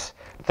obvious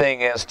thing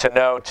is to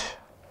note,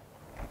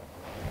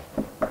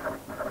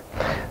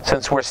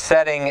 since we're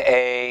setting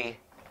an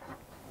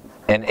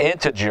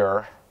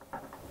integer,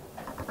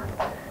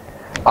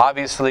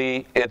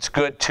 obviously it's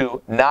good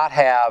to not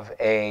have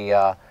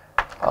a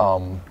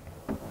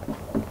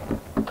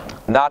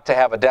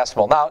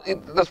decimal. Now,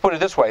 let's put it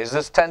this way: is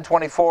this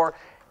 1024?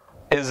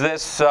 Is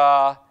this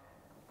the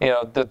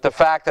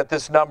fact that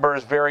this number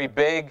is very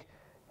big?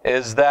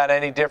 Is that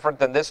any different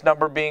than this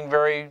number being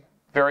very,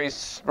 very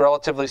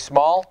relatively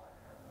small?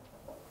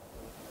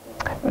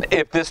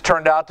 If this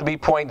turned out to be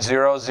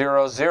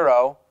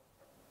 0.000,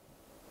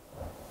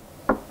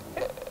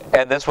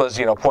 and this was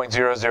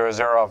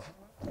 0.000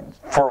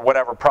 for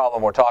whatever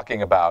problem we're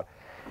talking about,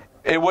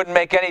 it wouldn't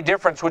make any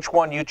difference which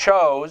one you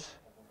chose,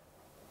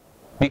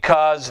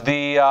 because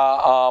the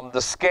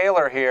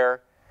scalar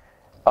here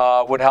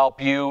would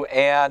help you.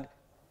 And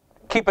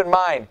keep in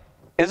mind,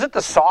 is it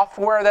the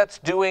software that's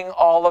doing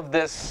all of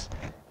this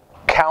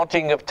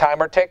counting of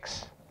timer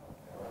ticks?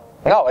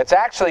 No, it's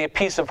actually a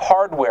piece of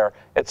hardware.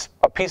 It's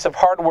a piece of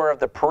hardware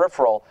of the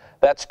peripheral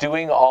that's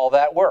doing all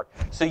that work.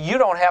 So you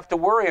don't have to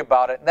worry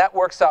about it. And that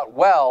works out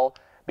well,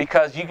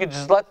 because you can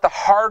just let the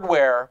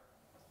hardware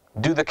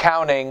do the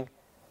counting.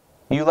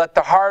 You let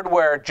the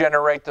hardware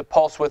generate the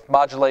pulse width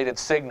modulated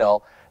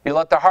signal. You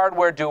let the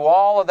hardware do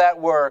all of that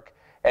work,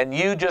 and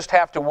you just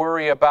have to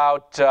worry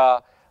about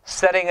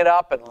setting it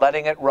up and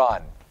letting it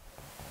run.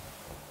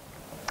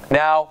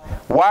 Now,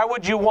 why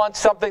would you want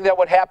something that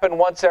would happen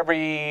once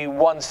every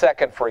 1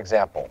 second, for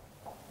example?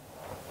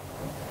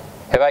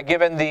 Have I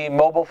given the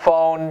mobile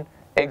phone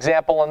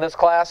example in this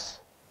class?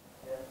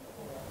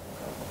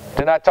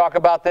 Did I talk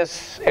about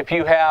this? If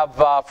you have,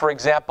 for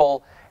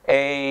example,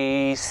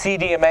 a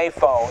CDMA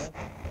phone,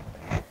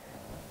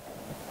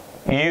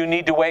 you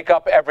need to wake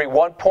up every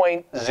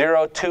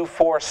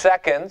 1.024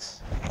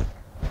 seconds.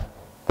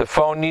 The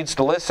phone needs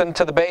to listen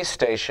to the base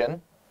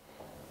station.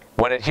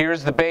 When it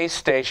hears the base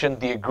station,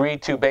 the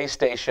agreed to base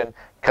station,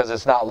 because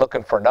it's not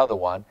looking for another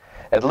one,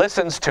 it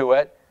listens to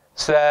it,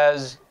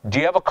 says, do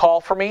you have a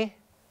call for me?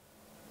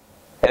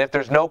 And if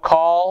there's no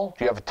call,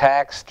 do you have a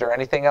text or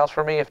anything else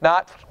for me? If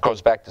not, it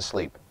goes back to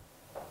sleep.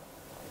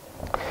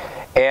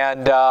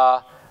 And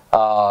there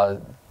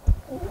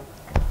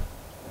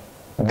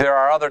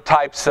are other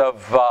types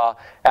of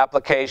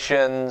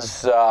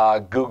applications,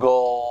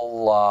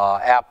 Google,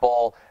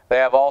 Apple. They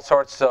have all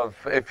sorts of,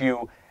 if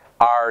you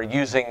are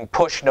using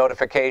push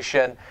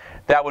notification,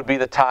 that would be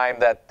the time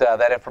that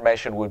that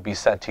information would be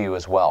sent to you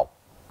as well.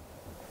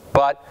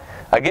 But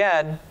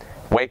again,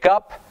 wake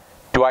up.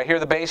 Do I hear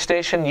the base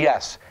station?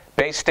 Yes.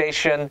 Base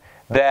station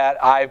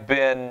that I've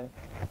been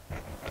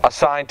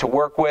assigned to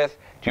work with.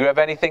 Do you have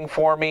anything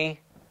for me?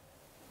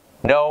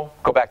 No?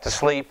 Go back to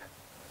sleep.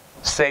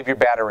 Save your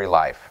battery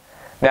life.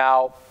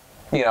 Now,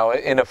 you know,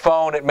 in a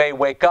phone, it may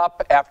wake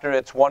up after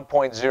it's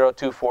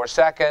 1.024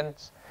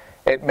 seconds.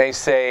 It may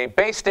say,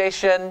 base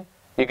station,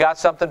 you got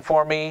something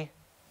for me?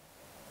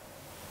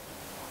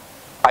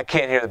 I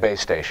can't hear the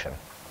base station.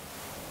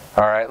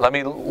 All right, let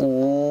me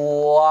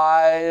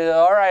lie.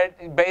 All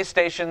right, base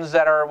stations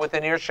that are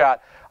within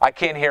earshot, I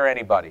can't hear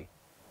anybody.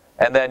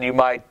 And then you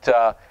might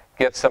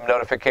get some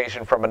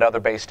notification from another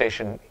base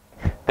station.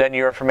 Then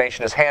your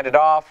information is handed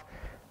off.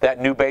 That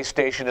new base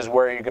station is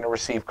where you're going to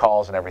receive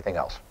calls and everything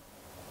else.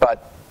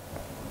 But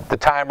the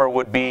timer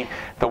would be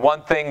the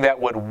one thing that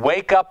would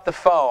wake up the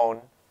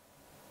phone,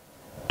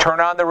 turn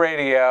on the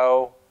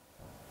radio,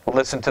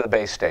 listen to the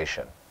base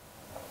station.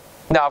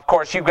 Now, of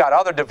course, you've got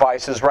other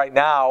devices right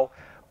now.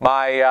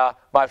 My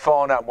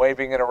phone, I'm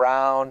waving it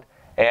around,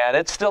 and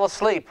it's still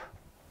asleep.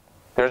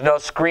 There's no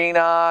screen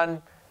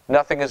on.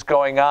 Nothing is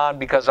going on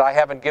because I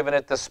haven't given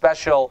it the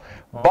special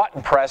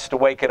button press to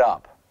wake it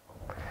up.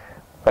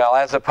 Well,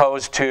 as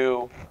opposed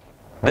to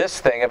this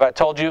thing, have I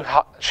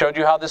showed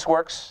you how this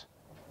works?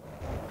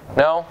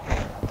 No?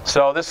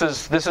 So this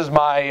is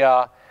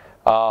my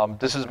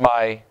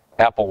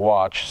Apple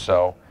Watch.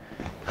 So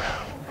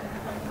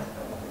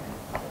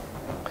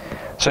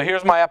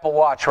here's my Apple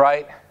Watch,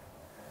 right?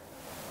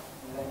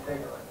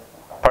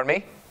 Pardon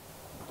me?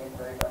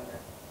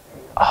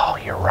 Oh,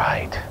 you're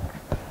right.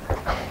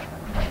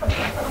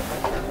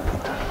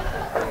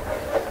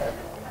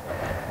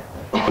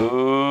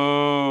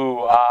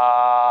 Ooh,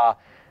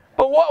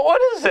 but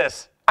what is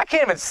this? I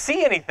can't even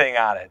see anything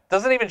on it.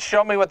 Doesn't even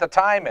show me what the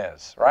time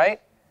is, right?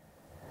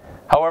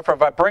 However,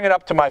 if I bring it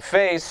up to my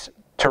face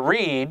to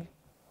read,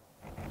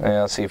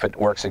 let's see if it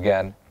works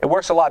again. It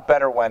works a lot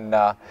better when,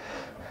 there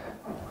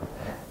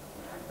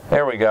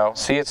we go.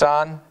 See, it's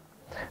on?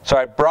 So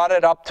I brought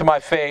it up to my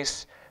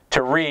face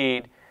to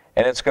read,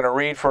 and it's going to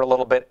read for a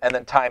little bit and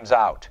then times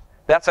out.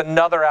 That's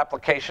another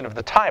application of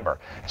the timer.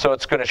 So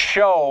it's going to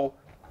show,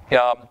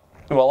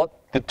 well,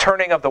 the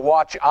turning of the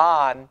watch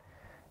on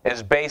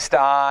is based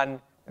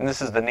on, and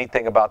this is the neat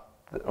thing about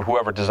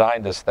whoever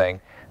designed this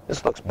thing.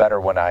 This looks better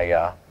when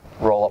I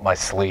roll up my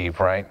sleeve,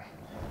 right?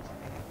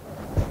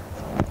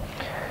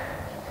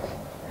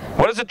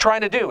 What is it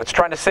trying to do? It's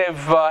trying to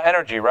save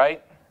energy,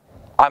 right?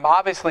 I'm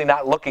obviously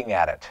not looking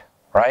at it,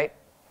 right?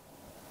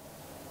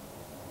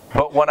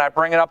 But when I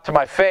bring it up to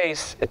my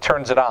face, it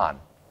turns it on.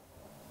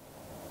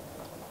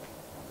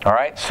 All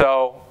right,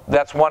 so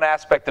that's one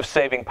aspect of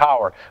saving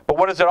power. But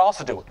what does it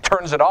also do? It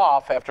turns it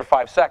off after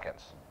 5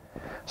 seconds.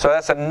 So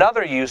that's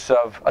another use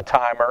of a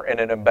timer in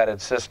an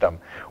embedded system,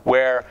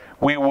 where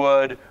we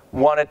would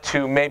want it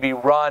to maybe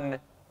run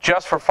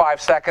just for 5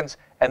 seconds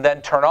and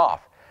then turn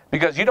off.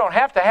 Because you don't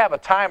have to have a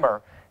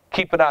timer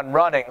keep it on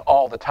running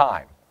all the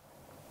time.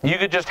 You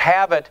could just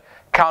have it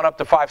count up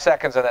to 5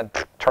 seconds and then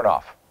turn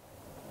off.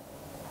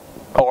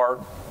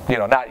 Or,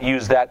 not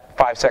use that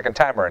 5-second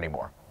timer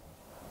anymore.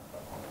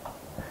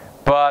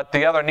 But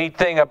the other neat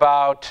thing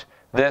about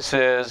this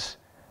is,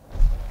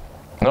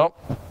 nope,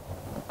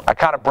 I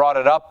kind of brought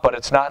it up, but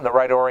it's not in the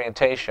right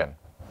orientation.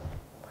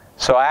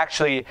 So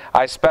actually,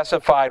 I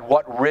specified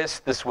what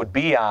wrist this would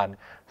be on,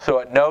 so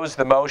it knows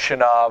the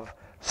motion of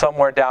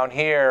somewhere down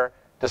here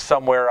to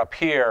somewhere up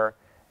here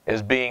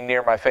is being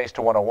near my face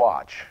to want to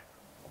watch,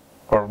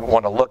 or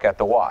want to look at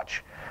the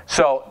watch.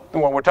 So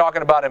when we're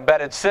talking about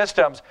embedded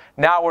systems,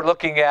 now we're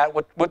looking at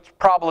what's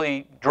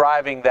probably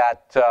driving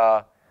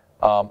that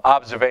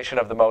observation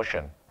of the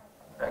motion.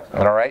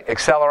 All right,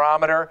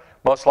 accelerometer,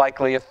 most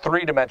likely a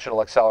 3-dimensional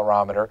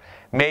accelerometer,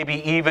 maybe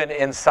even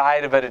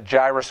inside of it a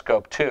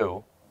gyroscope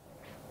too.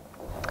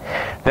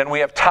 Then we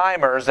have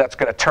timers that's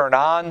going to turn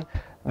on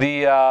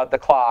the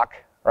clock,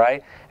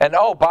 right? And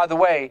oh, by the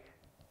way,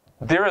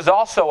 there is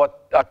also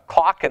a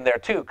clock in there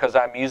too, because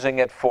I'm using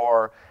it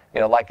for,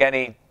 like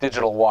any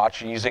digital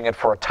watch, using it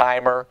for a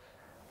timer.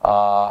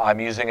 I'm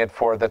using it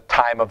for the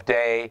time of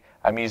day.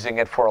 I'm using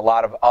it for a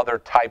lot of other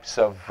types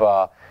of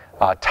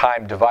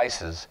time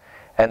devices.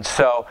 And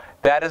so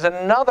that is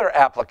another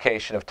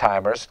application of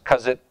timers,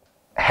 because it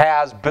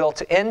has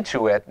built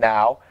into it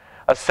now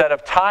a set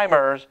of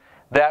timers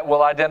that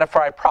will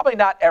identify probably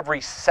not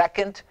every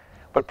second,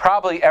 but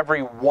probably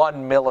every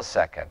 1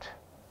 millisecond.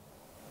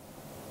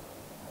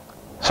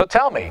 So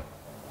tell me,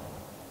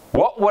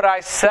 what would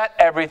I set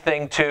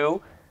everything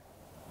to?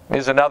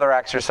 Is another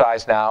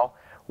exercise now.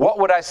 What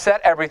would I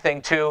set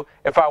everything to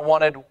if I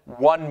wanted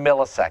 1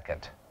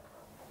 millisecond?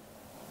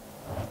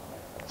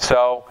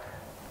 So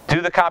do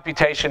the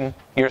computation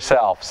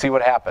yourself. See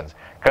what happens.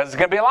 Because it's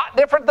going to be a lot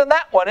different than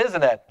that one,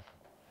 isn't it?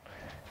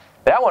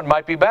 That one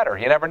might be better.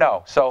 You never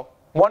know. So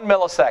 1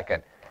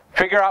 millisecond.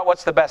 Figure out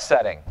what's the best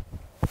setting.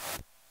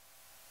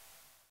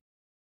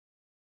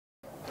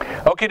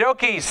 Okie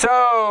dokie.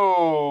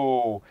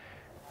 So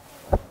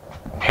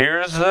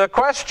here's the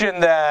question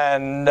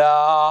then.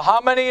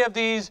 How many of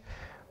these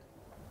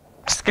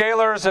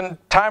scalars and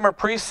timer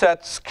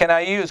presets can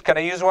I use? Can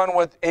I use one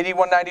with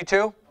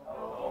 8192?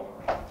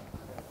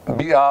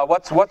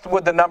 What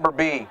would the number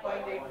be?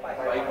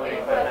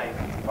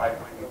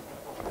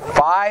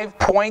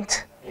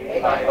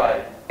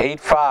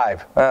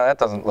 5.85. That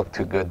doesn't look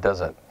too good,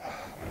 does it?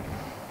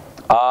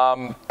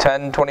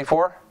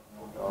 1024?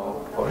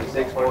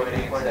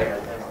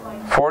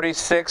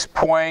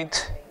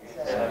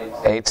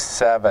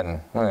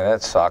 46.87.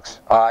 That sucks.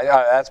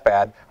 That's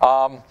bad.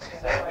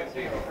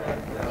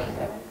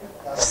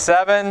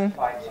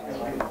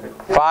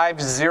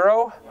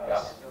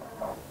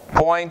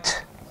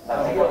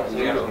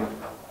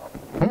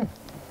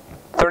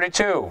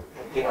 750.32.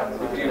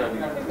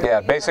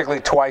 Yeah,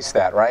 basically twice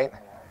that, right?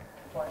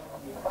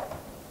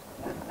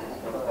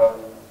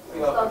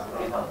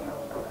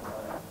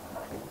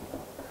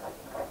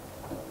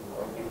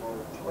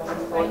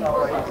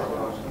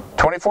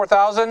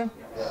 $24,000?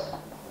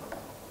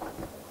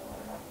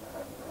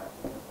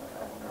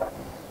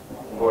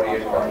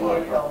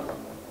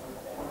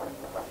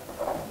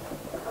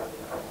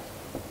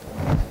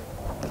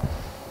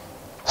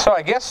 So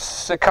I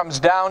guess it comes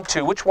down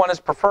to which one is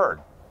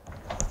preferred.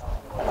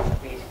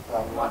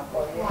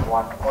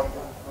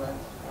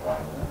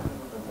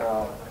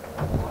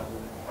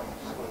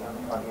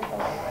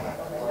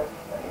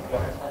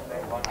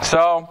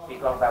 So,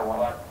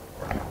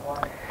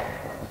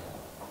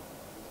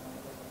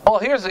 well,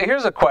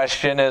 here's a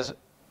question: is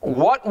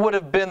what would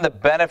have been the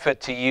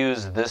benefit to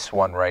use this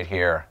one right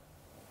here?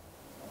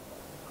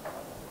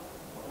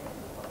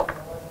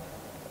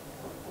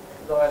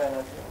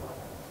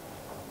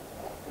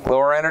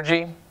 Lower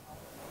energy?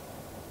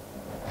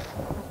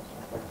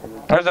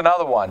 There's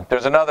another one.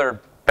 There's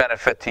another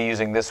benefit to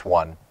using this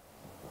one,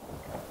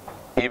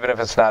 even if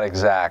it's not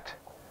exact.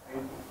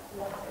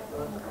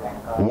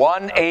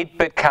 1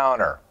 8-bit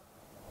counter.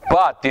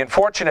 But the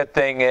unfortunate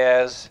thing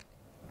is,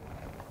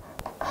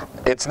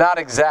 it's not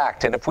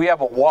exact. And if we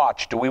have a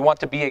watch, do we want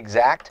to be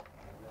exact?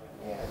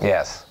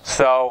 Yes.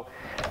 So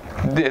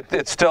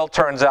it still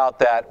turns out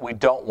that we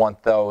don't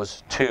want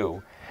those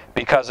two,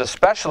 because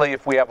especially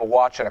if we have a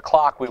watch and a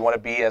clock, we want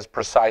to be as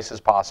precise as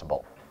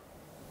possible.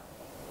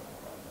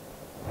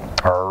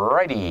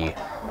 Alrighty.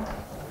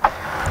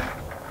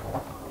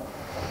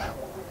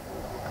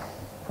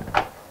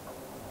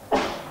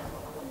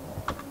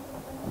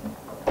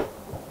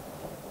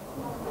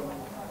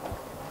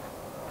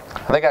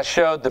 I think I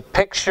showed the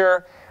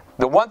picture.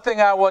 The one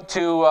thing I want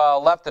to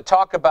left to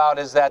talk about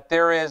is that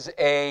there is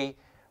a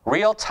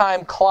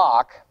real-time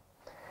clock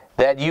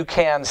that you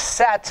can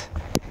set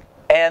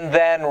and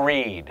then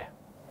read.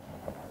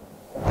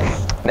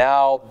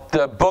 Now,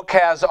 the book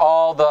has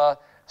all the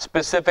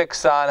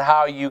specifics on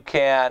how you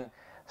can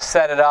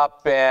set it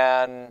up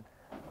and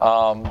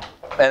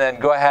then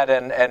go ahead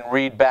and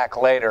read back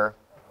later.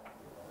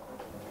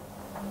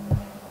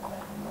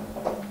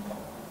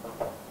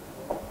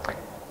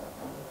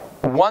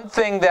 One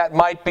thing that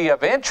might be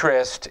of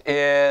interest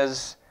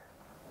is,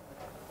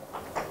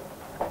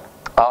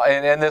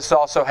 and this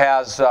also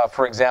has,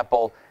 for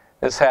example,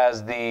 this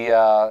has the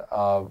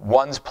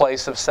ones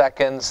place of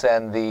seconds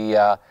and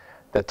the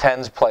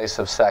tens place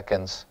of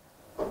seconds.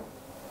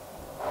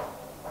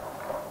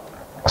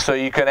 So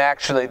you can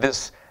actually,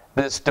 this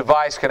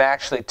device can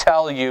actually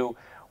tell you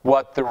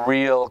what the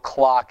real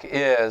clock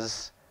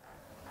is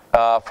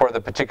for the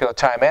particular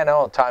time. And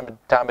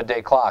time of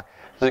day clock.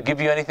 Does it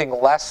give you anything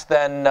less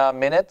than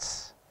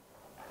minutes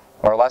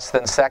or less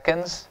than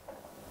seconds?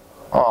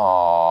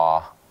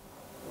 Aww,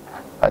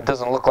 that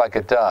doesn't look like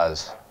it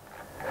does.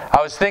 I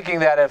was thinking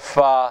that if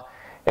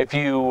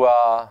you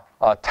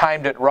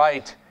timed it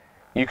right,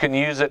 you can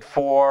use it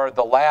for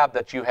the lab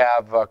that you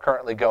have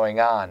currently going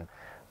on.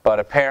 But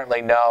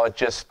apparently no, it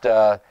just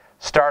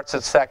starts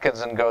at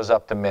seconds and goes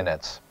up to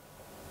minutes.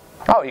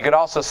 Oh, you could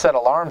also set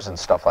alarms and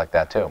stuff like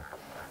that too.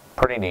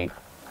 Pretty neat.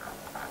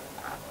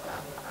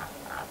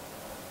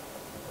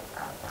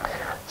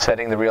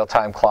 Setting the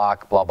real-time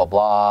clock, blah, blah,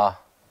 blah.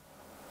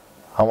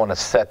 I want to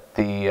set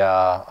the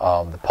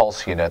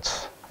pulse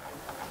units.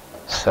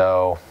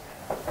 So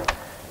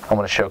I'm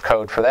going to show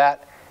code for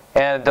that.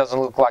 And it doesn't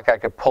look like I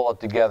could pull it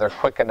together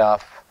quick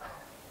enough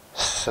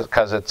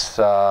because it's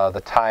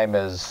the time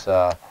is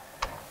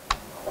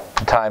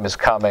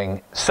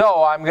coming.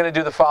 So I'm going to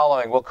do the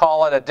following. We'll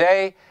call it a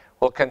day.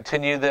 We'll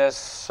continue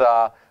this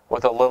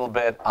with a little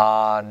bit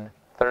on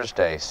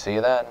Thursday. See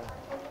you then.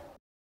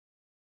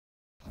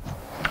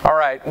 All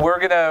right, we're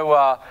going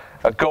to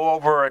go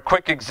over a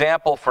quick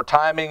example for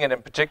timing, and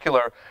in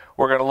particular,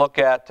 we're going to look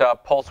at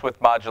pulse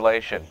width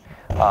modulation.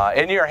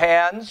 In your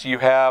hands, you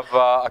have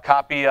a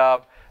copy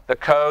of the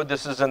code.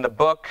 This is in the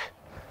book,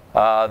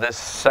 this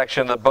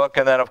section of the book,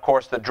 and then, of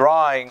course, the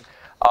drawing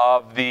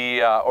of the,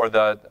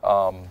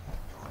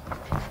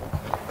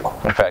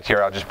 in fact,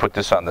 here, I'll just put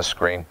this on the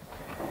screen.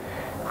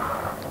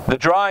 The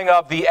drawing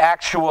of the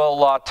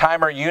actual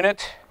timer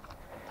unit,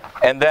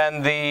 and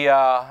then the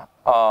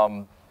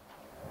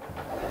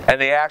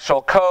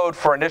actual code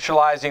for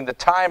initializing the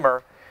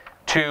timer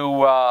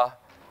to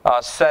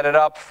set it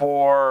up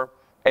for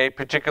a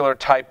particular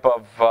type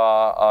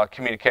of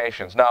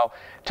communications. Now,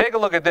 take a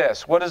look at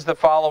this. What does the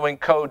following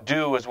code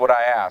do is what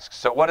I asked.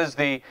 So what is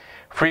the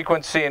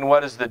frequency and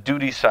what is the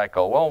duty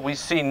cycle? Well, we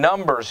see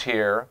numbers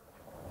here.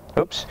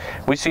 Oops.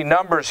 We see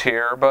numbers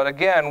here, but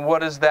again,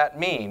 what does that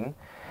mean?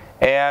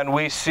 And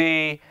we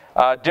see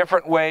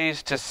different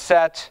ways to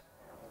set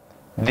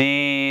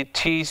the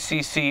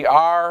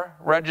TCCR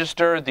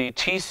register, the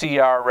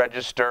TCR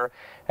register,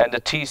 and the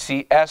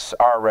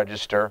TCSR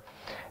register.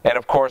 And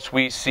of course,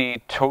 we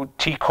see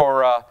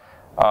TCORA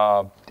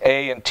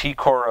A and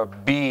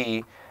TCORA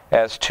B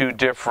as two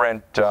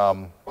different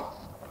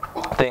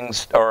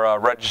things or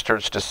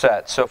registers to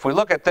set. So if we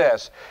look at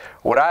this,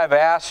 what I've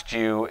asked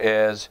you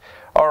is,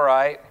 all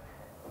right,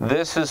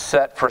 this is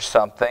set for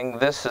something,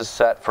 this is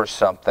set for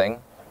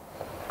something.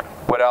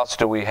 What else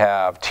do we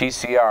have?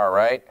 TCR,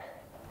 right?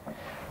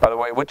 By the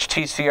way, which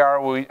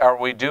TCR are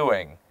we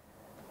doing?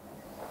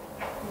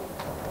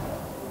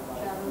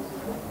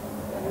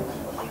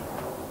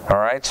 All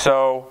right,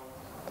 so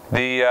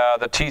the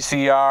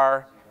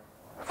TCR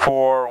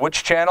for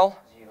which channel?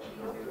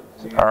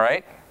 All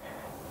right.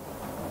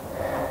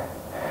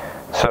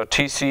 So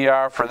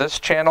TCR for this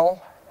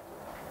channel,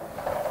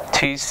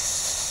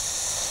 TCCR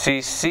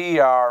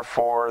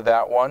for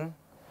that one.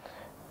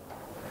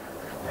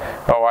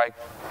 Oh, I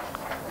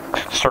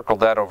circled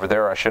that over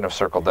there. I shouldn't have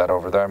circled that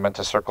over there. I meant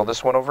to circle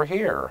this one over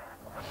here.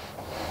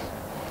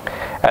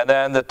 And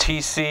then the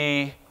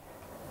TCSR.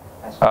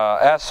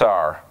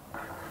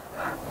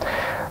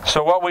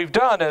 So what we've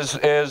done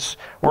is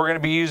we're going to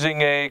be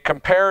using a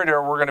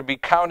comparator. We're going to be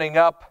counting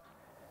up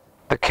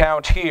the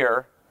count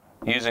here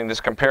using this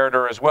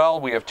comparator as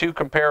well. We have two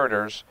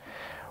comparators,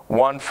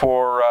 one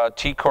for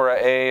TCORA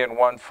A and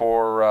one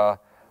for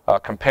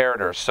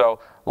comparators. So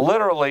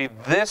literally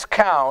this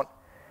count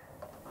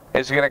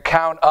is going to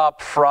count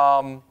up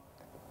from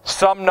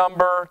some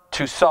number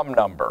to some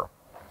number.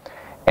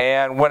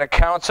 And when it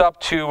counts up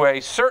to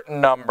a certain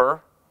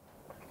number,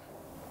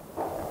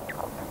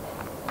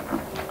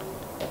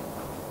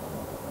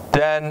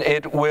 then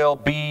it will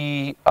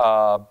be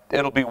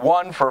it'll be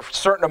 1 for a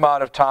certain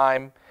amount of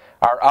time,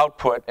 our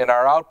output, and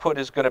our output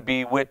is going to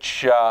be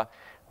which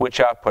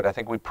output? I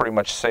think we pretty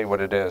much say what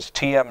it is,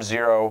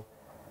 TM0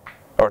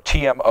 or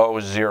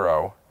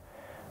TMO0.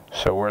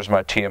 So where's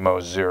my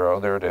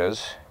TMO0? There it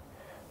is,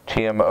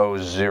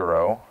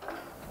 TMO0.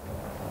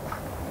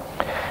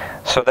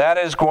 So that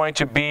is going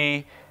to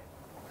be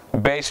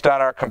based on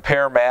our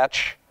compare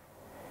match.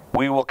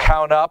 We will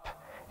count up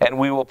and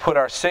we will put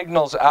our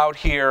signals out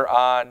here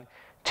on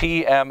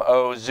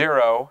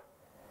TMO0,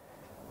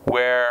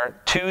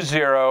 where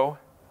 20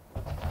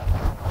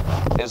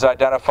 is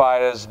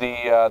identified as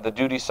the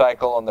duty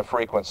cycle and the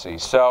frequency.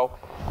 So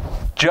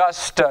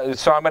just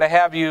so I'm going to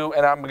have you,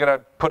 and I'm going to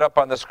put up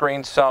on the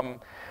screen some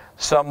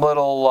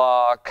little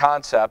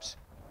concepts.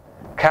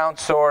 Count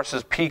source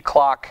is P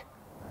clock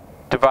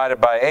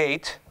divided by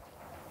 8.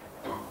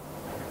 You're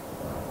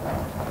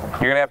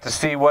going to have to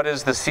see what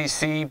is the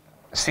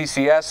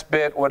CCS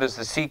bit, what is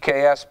the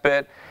CKS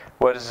bit,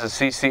 what is the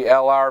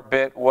CCLR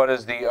bit, what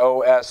is the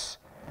OSA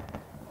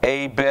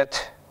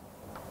bit,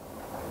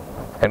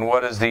 and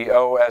what is the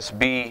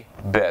OSB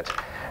bit.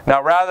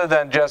 Now, rather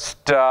than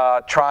just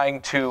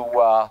trying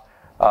to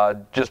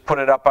just put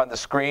it up on the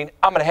screen,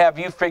 I'm going to have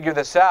you figure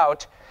this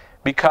out,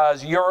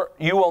 because you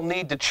will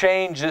need to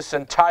change this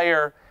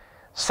entire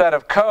set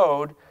of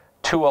code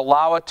to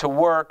allow it to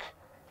work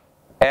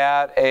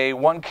at a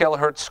 1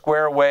 kilohertz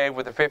square wave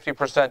with a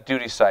 50%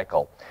 duty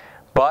cycle.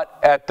 But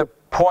at the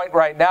point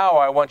right now,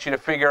 I want you to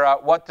figure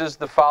out, what does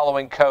the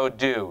following code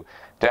do?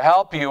 To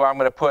help you, I'm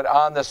going to put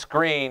on the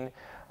screen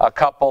a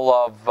couple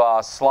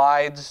of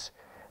slides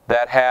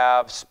that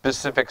have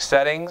specific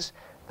settings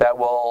that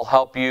will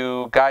help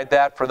you guide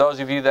that. For those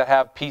of you that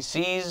have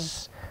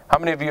PCs, how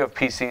many of you have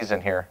PCs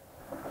in here?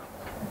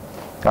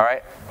 All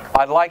right.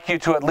 I'd like you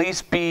to at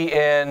least be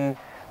in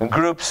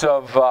groups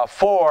of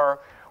 4,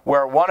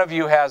 where one of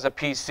you has a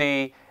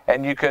PC,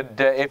 and you could,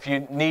 if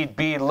you need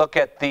be, look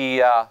at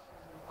the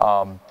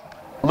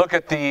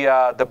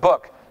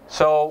book.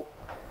 So,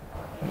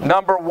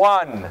 number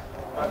 1,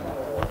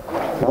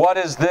 what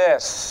is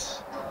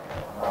this?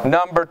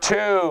 Number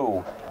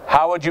 2,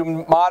 how would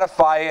you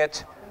modify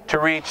it to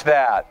reach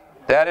that?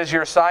 That is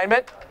your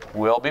assignment.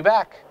 We'll be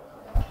back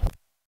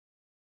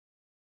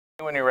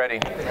when you're ready.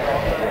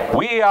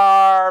 We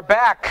are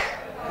back.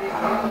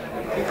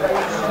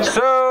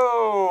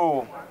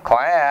 So,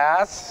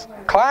 class.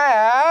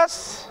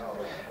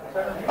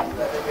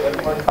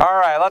 All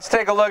right, let's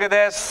take a look at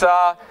this.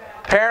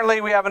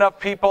 Apparently, we have enough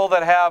people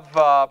that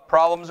have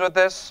problems with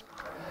this.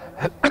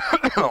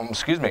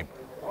 Excuse me.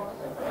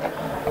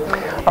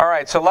 All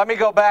right, so let me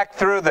go back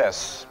through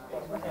this.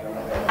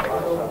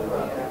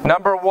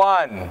 Number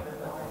 1,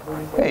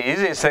 the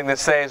easiest thing to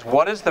say is,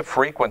 what is the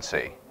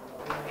frequency?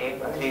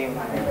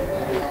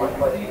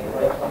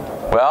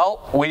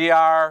 Well, we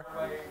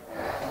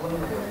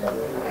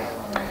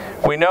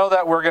know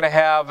that we're going to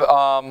have,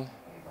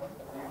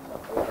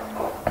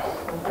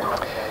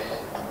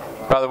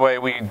 by the way,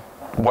 we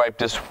wiped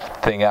this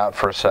thing out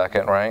for a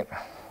second, right?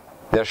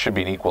 There should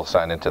be an equal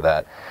sign into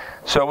that.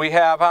 So we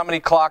have how many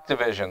clock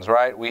divisions,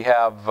 right? We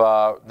have,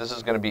 this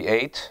is going to be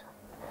 8.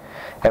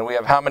 And we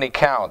have how many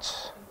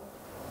counts?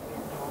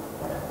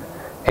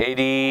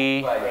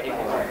 80,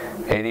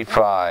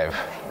 85.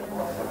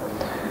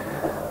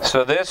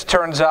 So this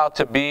turns out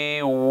to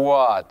be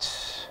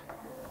what?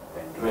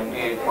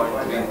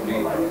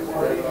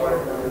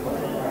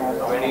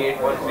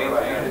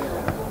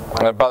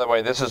 28.33. By the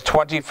way, this is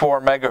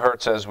 24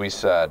 megahertz, as we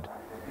said.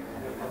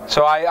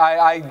 So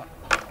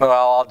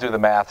well, I'll do the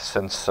math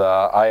since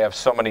I have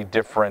so many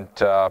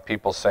different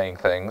people saying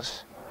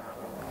things.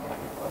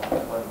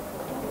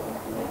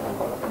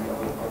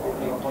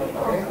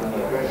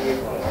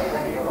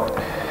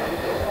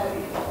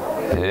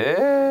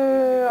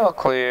 Yeah, all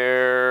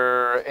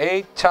clear.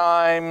 8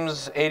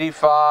 times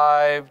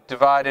 85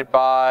 divided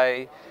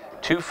by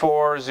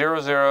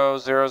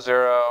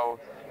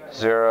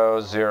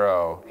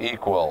 24000000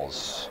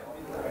 equals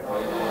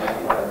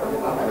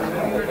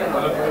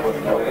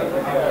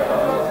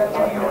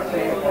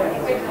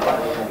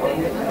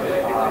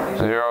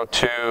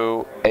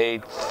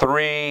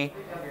 0283.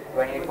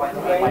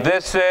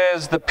 This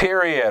is the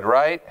period,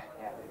 right?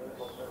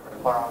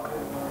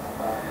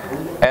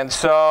 And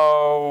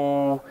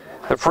so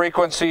the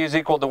frequency is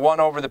equal to 1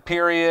 over the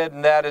period,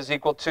 and that is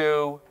equal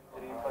to,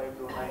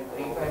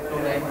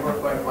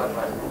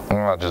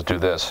 I'll just do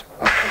this.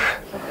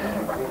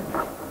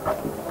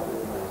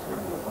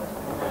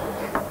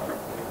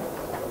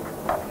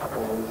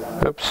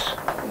 Oops.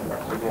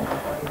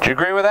 Do you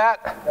agree with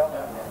that?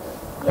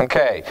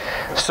 Okay.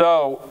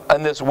 So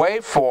in this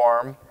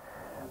waveform,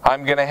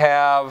 I'm going to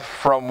have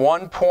from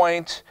one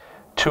point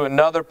to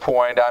another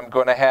point, I'm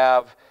going to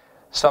have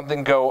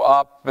something go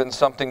up and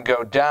something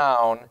go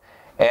down,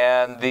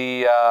 and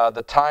the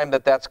time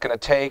that that's going to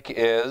take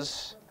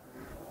is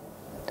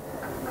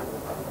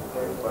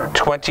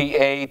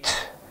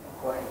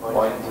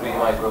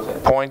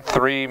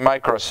 28.3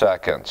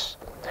 microseconds.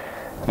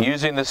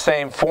 Using the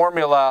same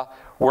formula,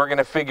 we're going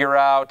to figure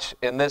out,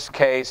 in this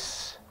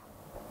case,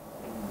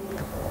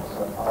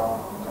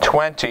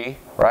 20,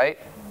 right?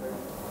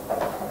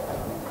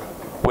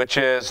 Which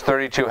is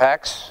 32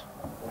 hex,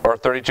 or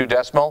 32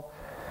 decimal.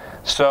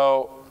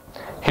 So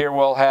here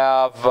we'll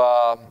have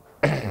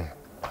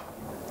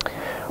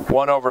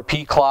 1 over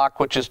p clock,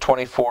 which is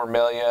 24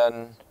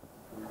 million,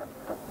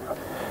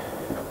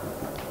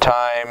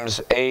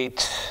 times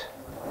 8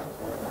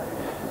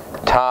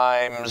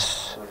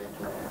 times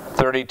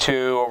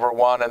 32 over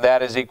 1, and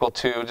that is equal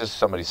to, just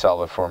somebody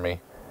solve it for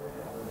me.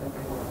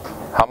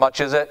 How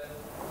much is it?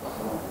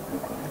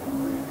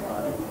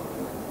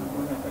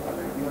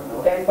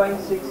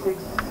 10.666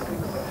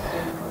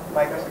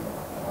 microseconds.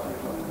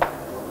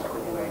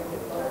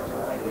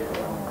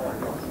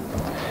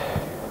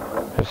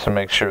 Just to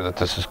make sure that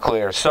this is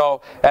clear.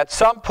 So at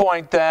some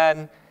point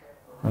then,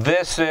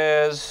 this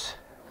is,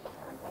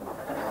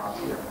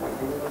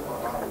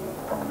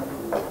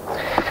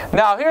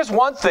 now here's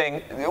one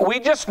thing, we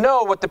just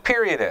know what the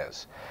period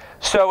is.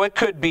 So it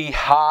could be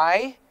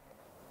high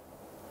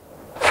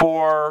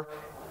for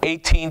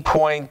 18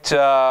 point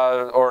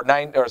or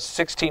 9 or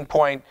 16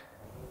 point.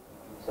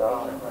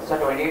 So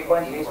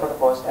 28.3 is for the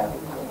first half,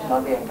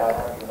 not the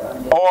entire.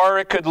 Or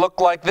it could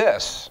look like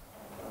this.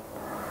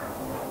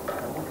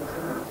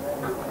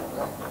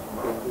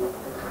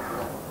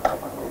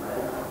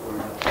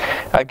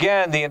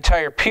 Again, the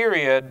entire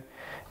period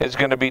is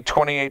going to be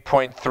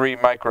 28.3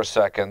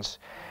 microseconds.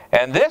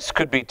 And this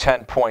could be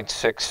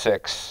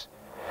 10.666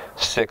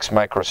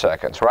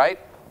 microseconds, right?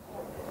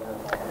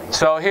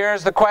 So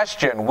here's the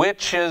question,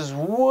 which is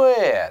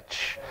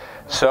which?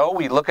 So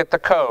we look at the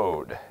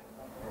code.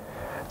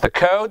 The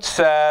code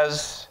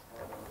says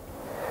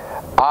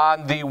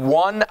on the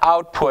one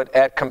output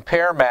at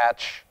compare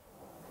match,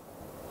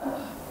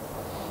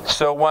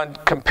 so when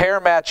compare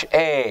match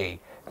A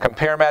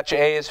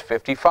is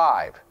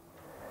 55.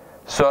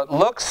 So it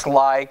looks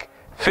like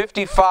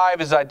 55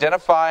 is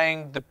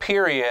identifying the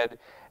period,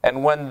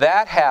 and when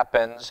that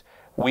happens,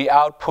 we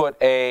output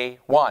a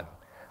 1.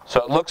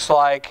 So it looks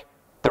like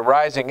the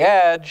rising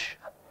edge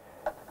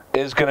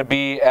is going to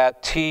be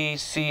at t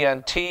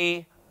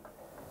CNT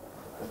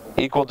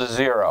equal to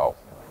 0.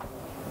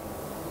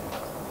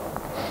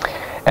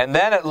 And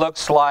then it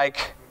looks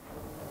like,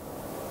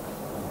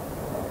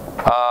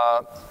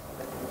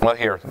 well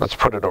here, let's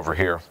put it over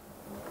here.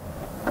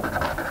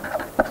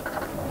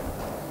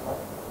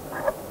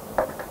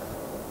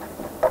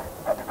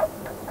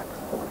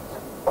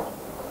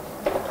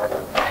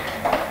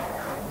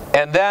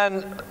 And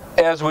then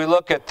as we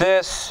look at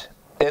this,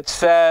 it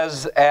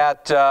says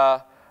at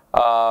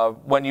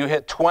when you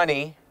hit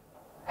 20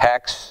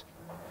 hex,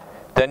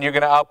 then you're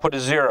going to output a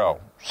 0.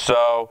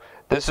 So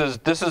this is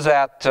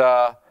at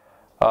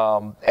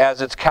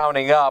as it's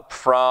counting up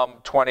from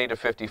 20 to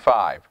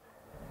 55.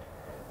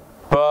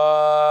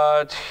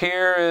 But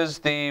here is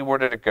the, where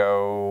did it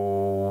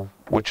go?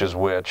 Which is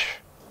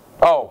which?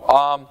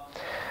 Oh,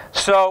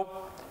 so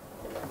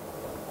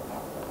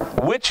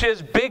which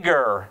is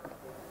bigger,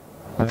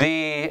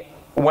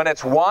 when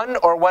it's 1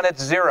 or when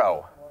it's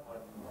 0?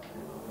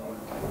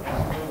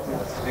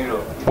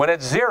 0. When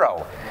it's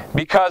 0.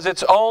 Because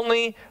it's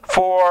only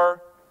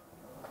for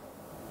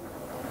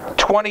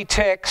 20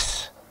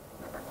 ticks,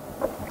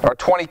 or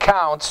 20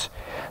 counts.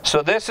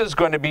 So this is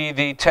going to be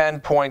the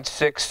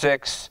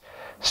 10.666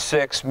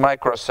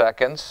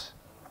 microseconds.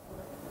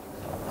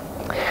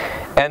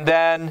 And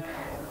then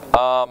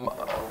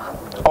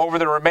over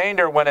the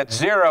remainder, when it's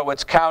 0,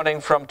 it's counting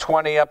from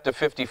 20 up to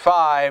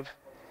 55.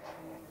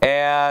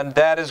 And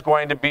that is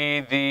going to be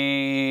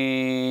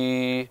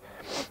the,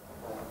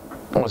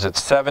 what was it,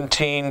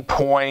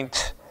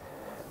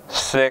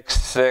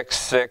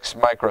 17.666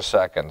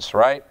 microseconds,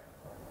 right?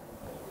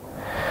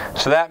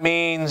 So that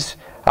means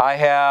I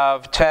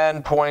have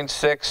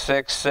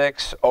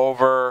 10.666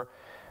 over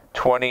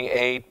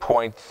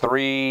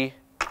 28.3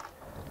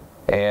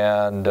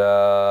 and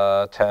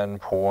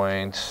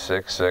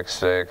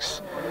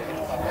 10.666,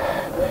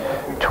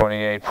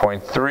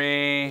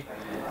 28.3.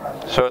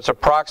 So it's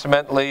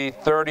approximately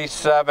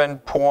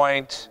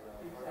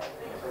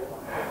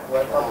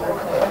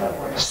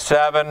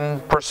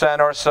 37.7%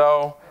 or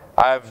so.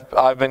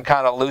 I've been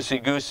kind of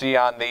loosey-goosey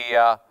on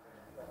the.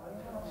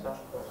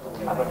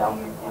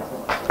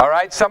 All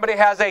right, somebody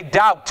has a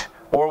doubt,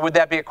 or would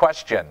that be a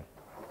question?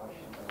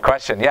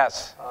 Question,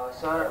 yes.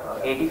 Sir,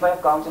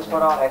 85 counts is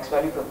for our X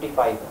value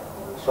 55.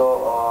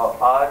 So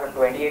our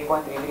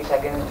 28.33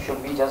 seconds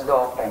should be just the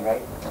off time,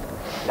 right?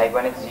 Like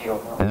when it's 0.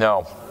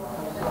 No.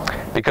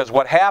 Because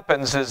what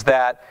happens is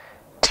that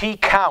T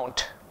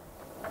count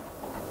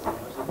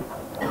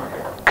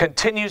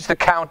continues the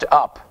count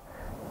up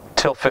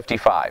till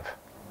 55.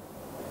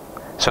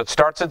 So it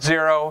starts at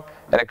 0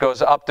 and it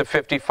goes up to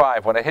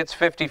 55. When it hits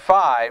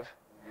 55,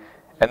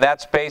 and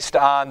that's based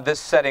on this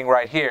setting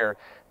right here,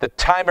 the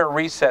timer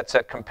resets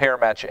at compare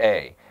match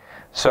A.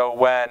 So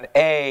when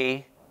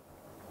A,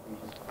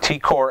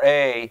 T-core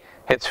A,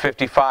 hits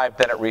 55,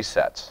 then it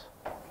resets.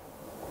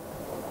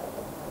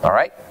 All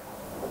right?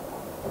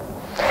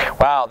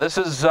 Wow, this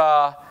is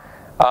all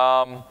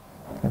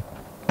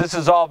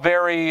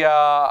very,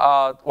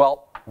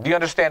 well, do you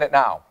understand it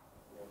now?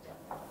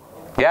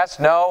 Yes?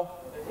 No?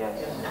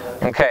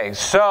 Yes. Okay,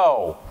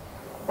 so,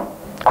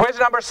 quiz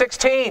number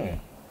 16.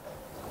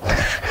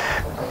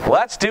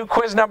 Let's do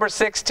quiz number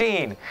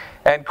 16.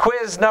 And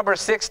quiz number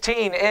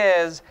 16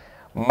 is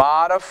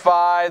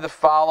modify the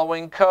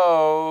following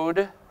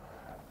code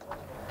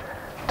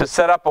to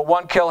set up a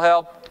 1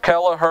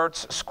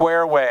 kilohertz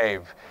square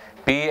wave.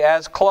 Be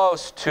as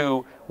close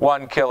to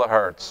 1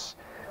 kilohertz.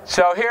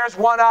 So here's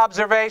one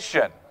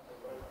observation,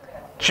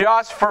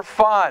 just for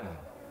fun.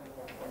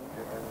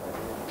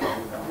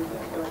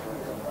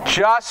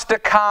 Just a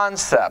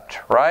concept,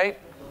 right?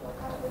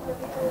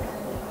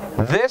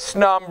 This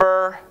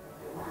number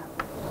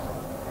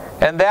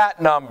and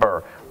that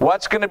number.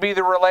 What's going to be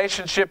the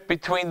relationship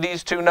between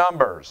these two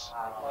numbers?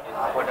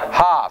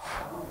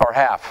 Half, or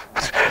half.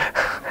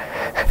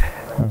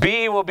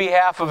 B will be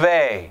half of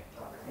A.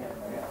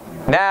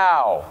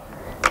 Now,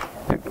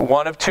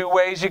 one of two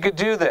ways you could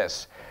do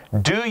this.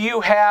 Do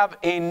you have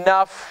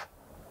enough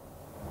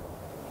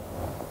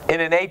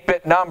in an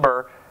 8-bit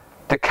number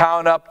to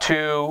count up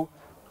to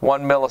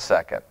 1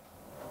 millisecond?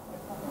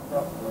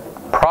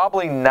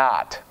 Probably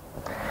not.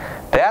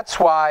 That's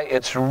why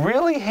it's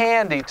really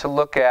handy to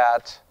look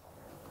at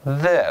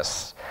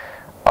this.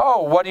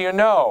 Oh, what do you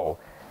know?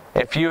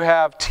 If you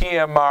have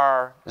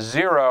TMR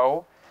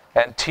 0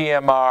 and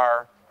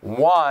TMR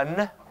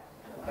 1,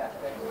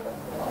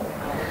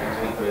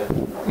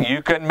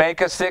 you can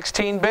make a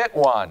 16-bit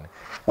one,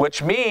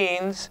 which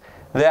means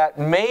that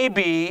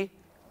maybe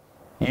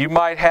you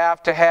might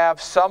have to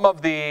have some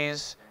of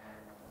these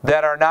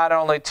that are not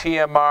only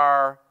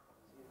TMR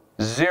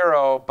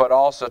 0, but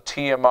also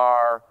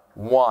TMR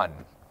 1.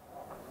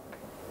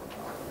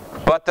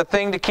 But the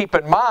thing to keep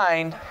in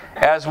mind,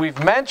 as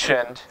we've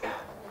mentioned,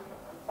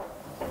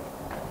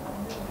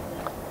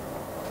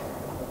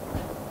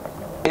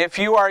 if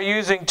you are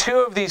using two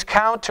of these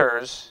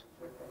counters,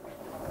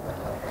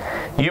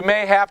 you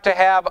may have to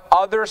have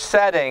other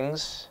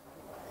settings.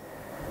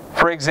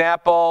 For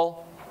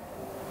example,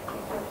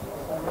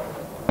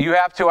 you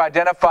have to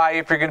identify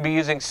if you're going to be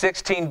using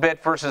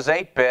 16-bit versus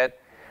 8-bit,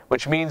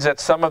 which means that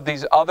some of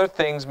these other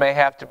things may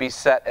have to be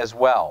set as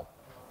well.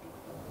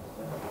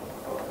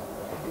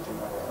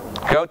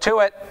 Go to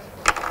it.